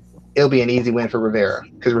takedowns, it'll be an easy win for Rivera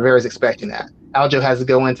because Rivera's expecting that. Aljo has to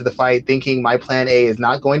go into the fight thinking my plan A is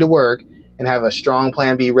not going to work and have a strong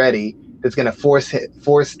plan B ready that's going to force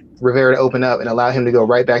Rivera to open up and allow him to go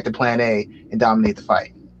right back to plan A and dominate the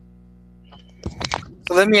fight.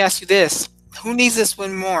 So let me ask you this. Who needs this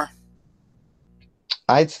win more?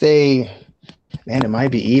 I'd say, man, it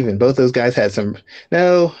might be even. Both those guys had some.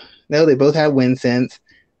 No, they both had win sense.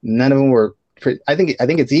 None of them were. I think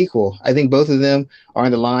it's equal. I think both of them are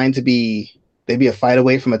on the line to be. They'd be a fight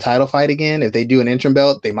away from a title fight again. If they do an interim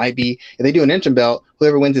belt, they might be. If they do an interim belt,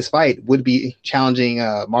 whoever wins this fight would be challenging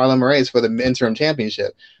Marlon Moraes for the interim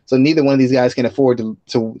championship. So neither one of these guys can afford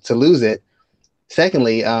to lose it.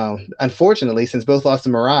 Secondly, unfortunately, since both lost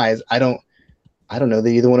to Moraes, I don't know that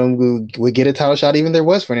either one of them would get a title shot, even if there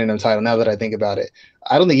was for an interim title. Now that I think about it,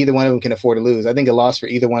 I don't think either one of them can afford to lose. I think a loss for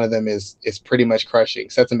either one of them is pretty much crushing.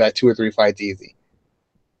 Sets them back 2 or 3 fights easy.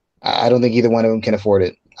 I don't think either one of them can afford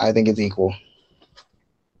it. I think it's equal.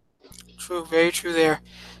 True, very true there.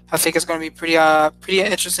 I think it's going to be pretty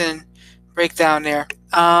interesting breakdown there.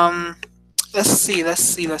 Let's see.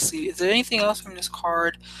 Is there anything else from this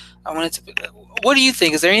card I wanted to? What do you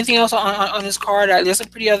think? Is there anything else on this card? There's some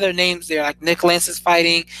pretty other names there, like Nick Lance is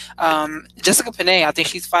fighting. Jessica Penne, I think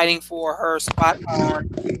she's fighting for her spot on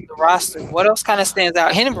the roster. What else kind of stands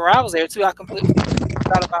out? Renan Barão was there too. I completely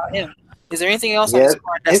forgot about him. Is there anything else on Yeah, this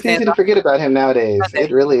card that it's stands easy to out? forget about him nowadays. Sunday.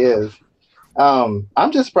 It really is.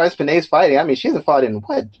 I'm just surprised Panay's fighting. I mean, she hasn't fought in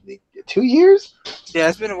what, 2 years? Yeah,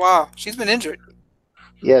 it's been a while. She's been injured.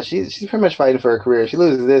 Yeah, she's pretty much fighting for her career. She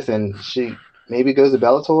loses this, and she maybe goes to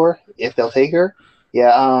Bellator if they'll take her.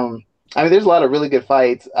 Yeah, I mean, there's a lot of really good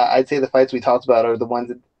fights. I'd say the fights we talked about are the ones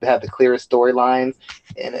that have the clearest storylines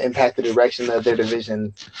and impact the direction of their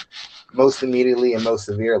division most immediately and most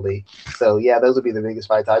severely. So yeah, those would be the biggest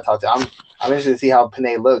fights I talked to. I'm interested to see how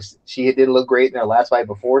Panay looks. She didn't look great in her last fight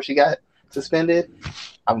before she got suspended.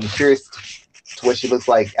 I'm curious to what she looks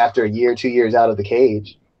like after a year, 2 years out of the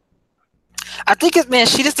cage. I think man,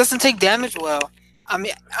 she just doesn't take damage well. I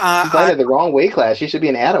mean, She's fighting at the wrong weight class. She should be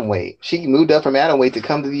an atom weight. She moved up from atom weight to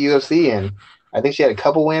come to the UFC, and I think she had a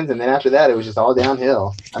couple wins, and then after that, it was just all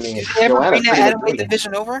downhill. I mean, did they ever bring Joanna's that pretty much atomweight doing it.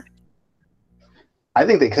 division over? I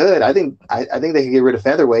think they could. I think they could get rid of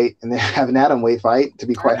featherweight and then have an atom weight fight. To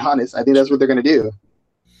be quite honest, I think that's what they're going to do.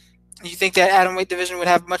 You think that atomweight division would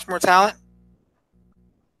have much more talent?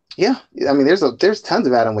 Yeah, I mean, there's tons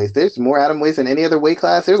of atom weights. There's more atom weights than any other weight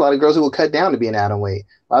class. There's a lot of girls who will cut down to be an atom weight.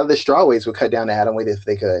 A lot of the straw weights would cut down to atom weight if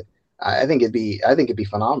they could. I think it'd be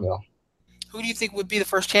phenomenal. Who do you think would be the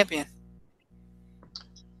first champion?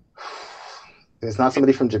 If it's not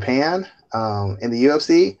somebody from Japan in the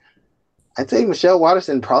UFC, I'd say Michelle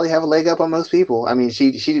Watterson probably have a leg up on most people. I mean,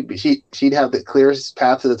 she'd have the clearest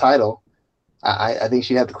path to the title. I think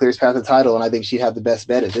she'd have the clearest path to the title, and I think she'd have the best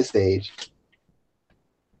bet at this stage.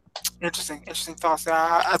 Interesting thoughts.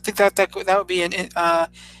 I think that would be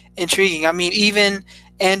intriguing. I mean, even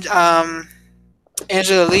and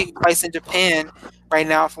Angela Lee fights in Japan right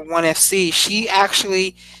now for ONE FC.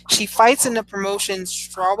 She fights in the promotion's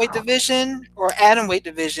strawweight division or atomweight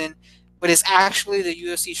division, but it's actually the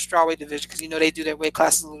UFC strawweight division because they do their weight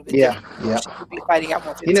classes a little bit different. Yeah. She could be fighting at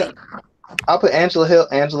 115. I'll put Angela Hill.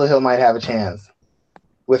 Angela Hill might have a chance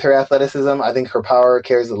with her athleticism. I think her power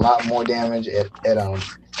carries a lot more damage at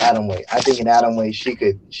atom weight. I think in atom weight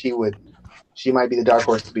she might be the dark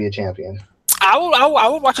horse to be a champion. I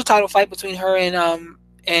would watch a title fight between her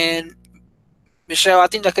and Michelle. I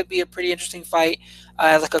think that could be a pretty interesting fight,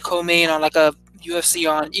 like a co-main on like a UFC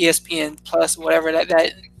on ESPN Plus, whatever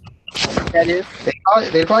that is.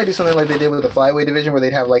 They'd probably do something like they did with the flyweight division, where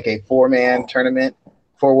they'd have like a 4-woman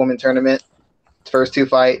tournament. First 2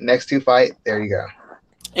 fight, next 2 fight. There you go.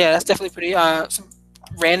 Yeah, that's definitely pretty some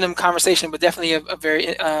random conversation, but definitely a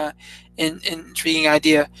very intriguing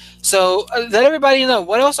idea. So let everybody know,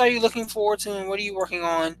 what else are you looking forward to, and what are you working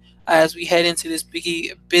on as we head into this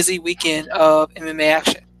busy weekend of MMA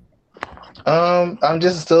action? I'm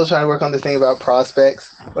just still trying to work on this thing about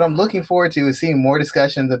prospects. What I'm looking forward to is seeing more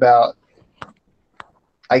discussions about,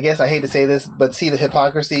 I guess I hate to say this, but see the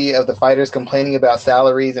hypocrisy of the fighters complaining about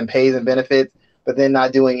salaries and pays and benefits, but then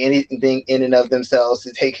not doing anything in and of themselves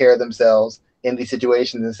to take care of themselves in these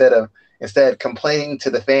situations, instead complaining to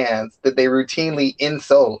the fans that they routinely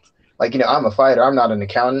insult. Like, I'm a fighter. I'm not an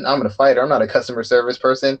accountant. I'm a fighter. I'm not a customer service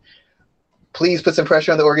person. Please put some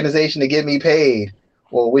pressure on the organization to get me paid.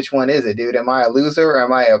 Well, which one is it, dude? Am I a loser, or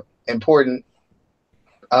am I a important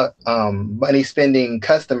money spending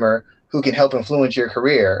customer who can help influence your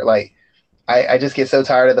career? Like, I just get so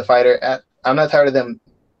tired of the fighter. I'm not tired of them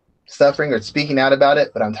suffering or speaking out about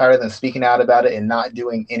it, but I'm tired of them speaking out about it and not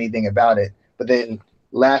doing anything about it, but then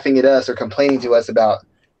laughing at us or complaining to us about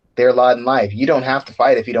their lot in life. You don't have to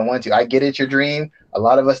fight if you don't want to. I get it's your dream. A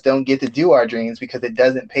lot of us don't get to do our dreams because it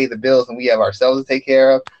doesn't pay the bills, and we have ourselves to take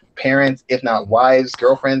care of, parents, if not wives,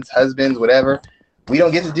 girlfriends, husbands, whatever. We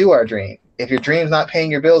don't get to do our dream. If your dream's not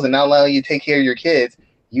paying your bills and not allowing you to take care of your kids,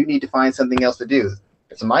 you need to find something else to do.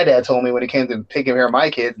 So my dad told me when it came to taking care of my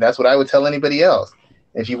kids, that's what I would tell anybody else.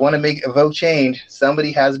 If you want to evoke change,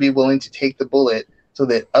 somebody has to be willing to take the bullet so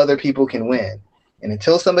that other people can win. And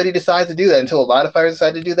until somebody decides to do that, until a lot of fighters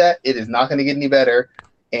decide to do that, it is not going to get any better.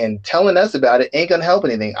 And telling us about it ain't going to help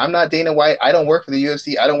anything. I'm not Dana White. I don't work for the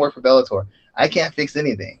UFC. I don't work for Bellator. I can't fix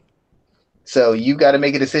anything. So you got to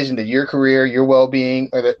make a decision that your career, your well-being,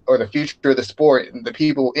 or the future of the sport, and the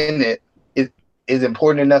people in it is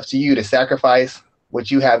important enough to you to sacrifice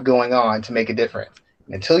what you have going on to make a difference.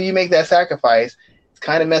 And until you make that sacrifice, it's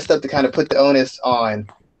kind of messed up to kind of put the onus on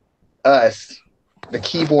us, the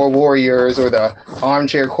keyboard warriors or the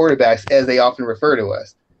armchair quarterbacks, as they often refer to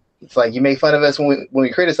us. It's like you make fun of us when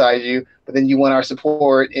we criticize you, but then you want our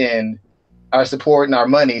support and our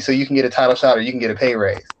money so you can get a title shot or you can get a pay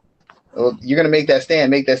raise. Well, you're going to make that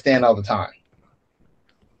stand all the time.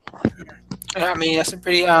 I mean, that's a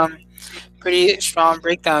pretty strong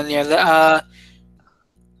breakdown there.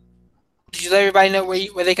 Did you let everybody know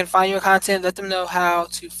where they can find your content? Let them know how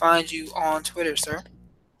to find you on Twitter, sir.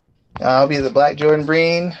 I'll be the Black Jordan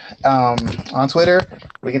Breen on Twitter.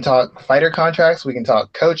 We can talk fighter contracts. We can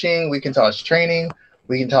talk coaching. We can talk training.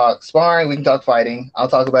 We can talk sparring. We can talk fighting. I'll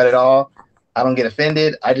talk about it all. I don't get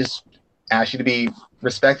offended. I just ask you to be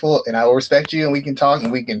respectful, and I will respect you, and we can talk,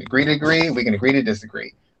 and we can agree to agree. We can agree to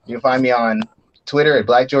disagree. You can find me on Twitter at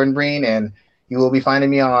Black Jordan Breen, and you will be finding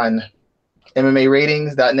me on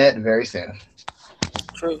MMAratings.net very soon.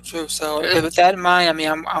 True, true. So with that in mind, I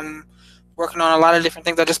mean, I'm working on a lot of different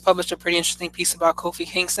things. I just published a pretty interesting piece about Kofi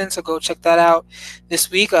Kingston, so go check that out this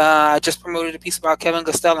week. I just promoted a piece about Kevin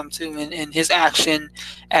Gastelum too, and his action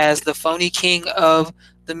as the phony king of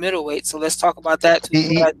the middleweight. So let's talk about that too.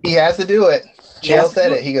 He has to do it. Chael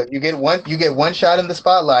said it. it. He goes, you get one shot in the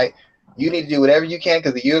spotlight. You need to do whatever you can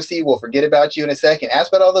because the UFC will forget about you in a second.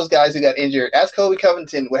 Ask about all those guys who got injured. Ask Colby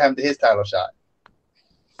Covington what happened to his title shot.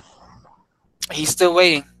 He's still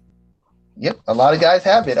waiting. Yep, a lot of guys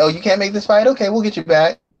have it. Oh, you can't make this fight? Okay, we'll get you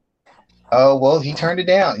back. Oh, well, he turned it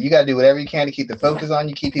down. You got to do whatever you can to keep the focus on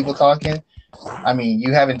you, keep people talking. I mean,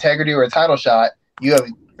 you have integrity or a title shot. You have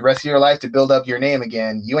the rest of your life to build up your name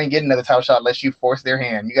again. You ain't getting another title shot unless you force their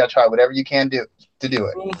hand. You got to try whatever you can do to do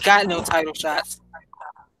it. We got no title shots.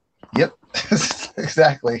 Yep,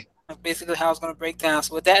 exactly. That's basically how it's going to break down.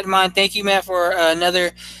 So with that in mind, thank you, man, for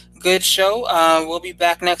another good show. We'll be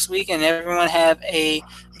back next week, and everyone have a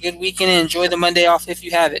good weekend and enjoy the Monday off if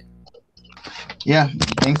you have it. Yeah,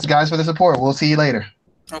 thanks, guys, for the support. We'll see you later.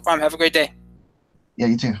 No problem. Have a great day. Yeah,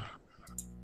 you too.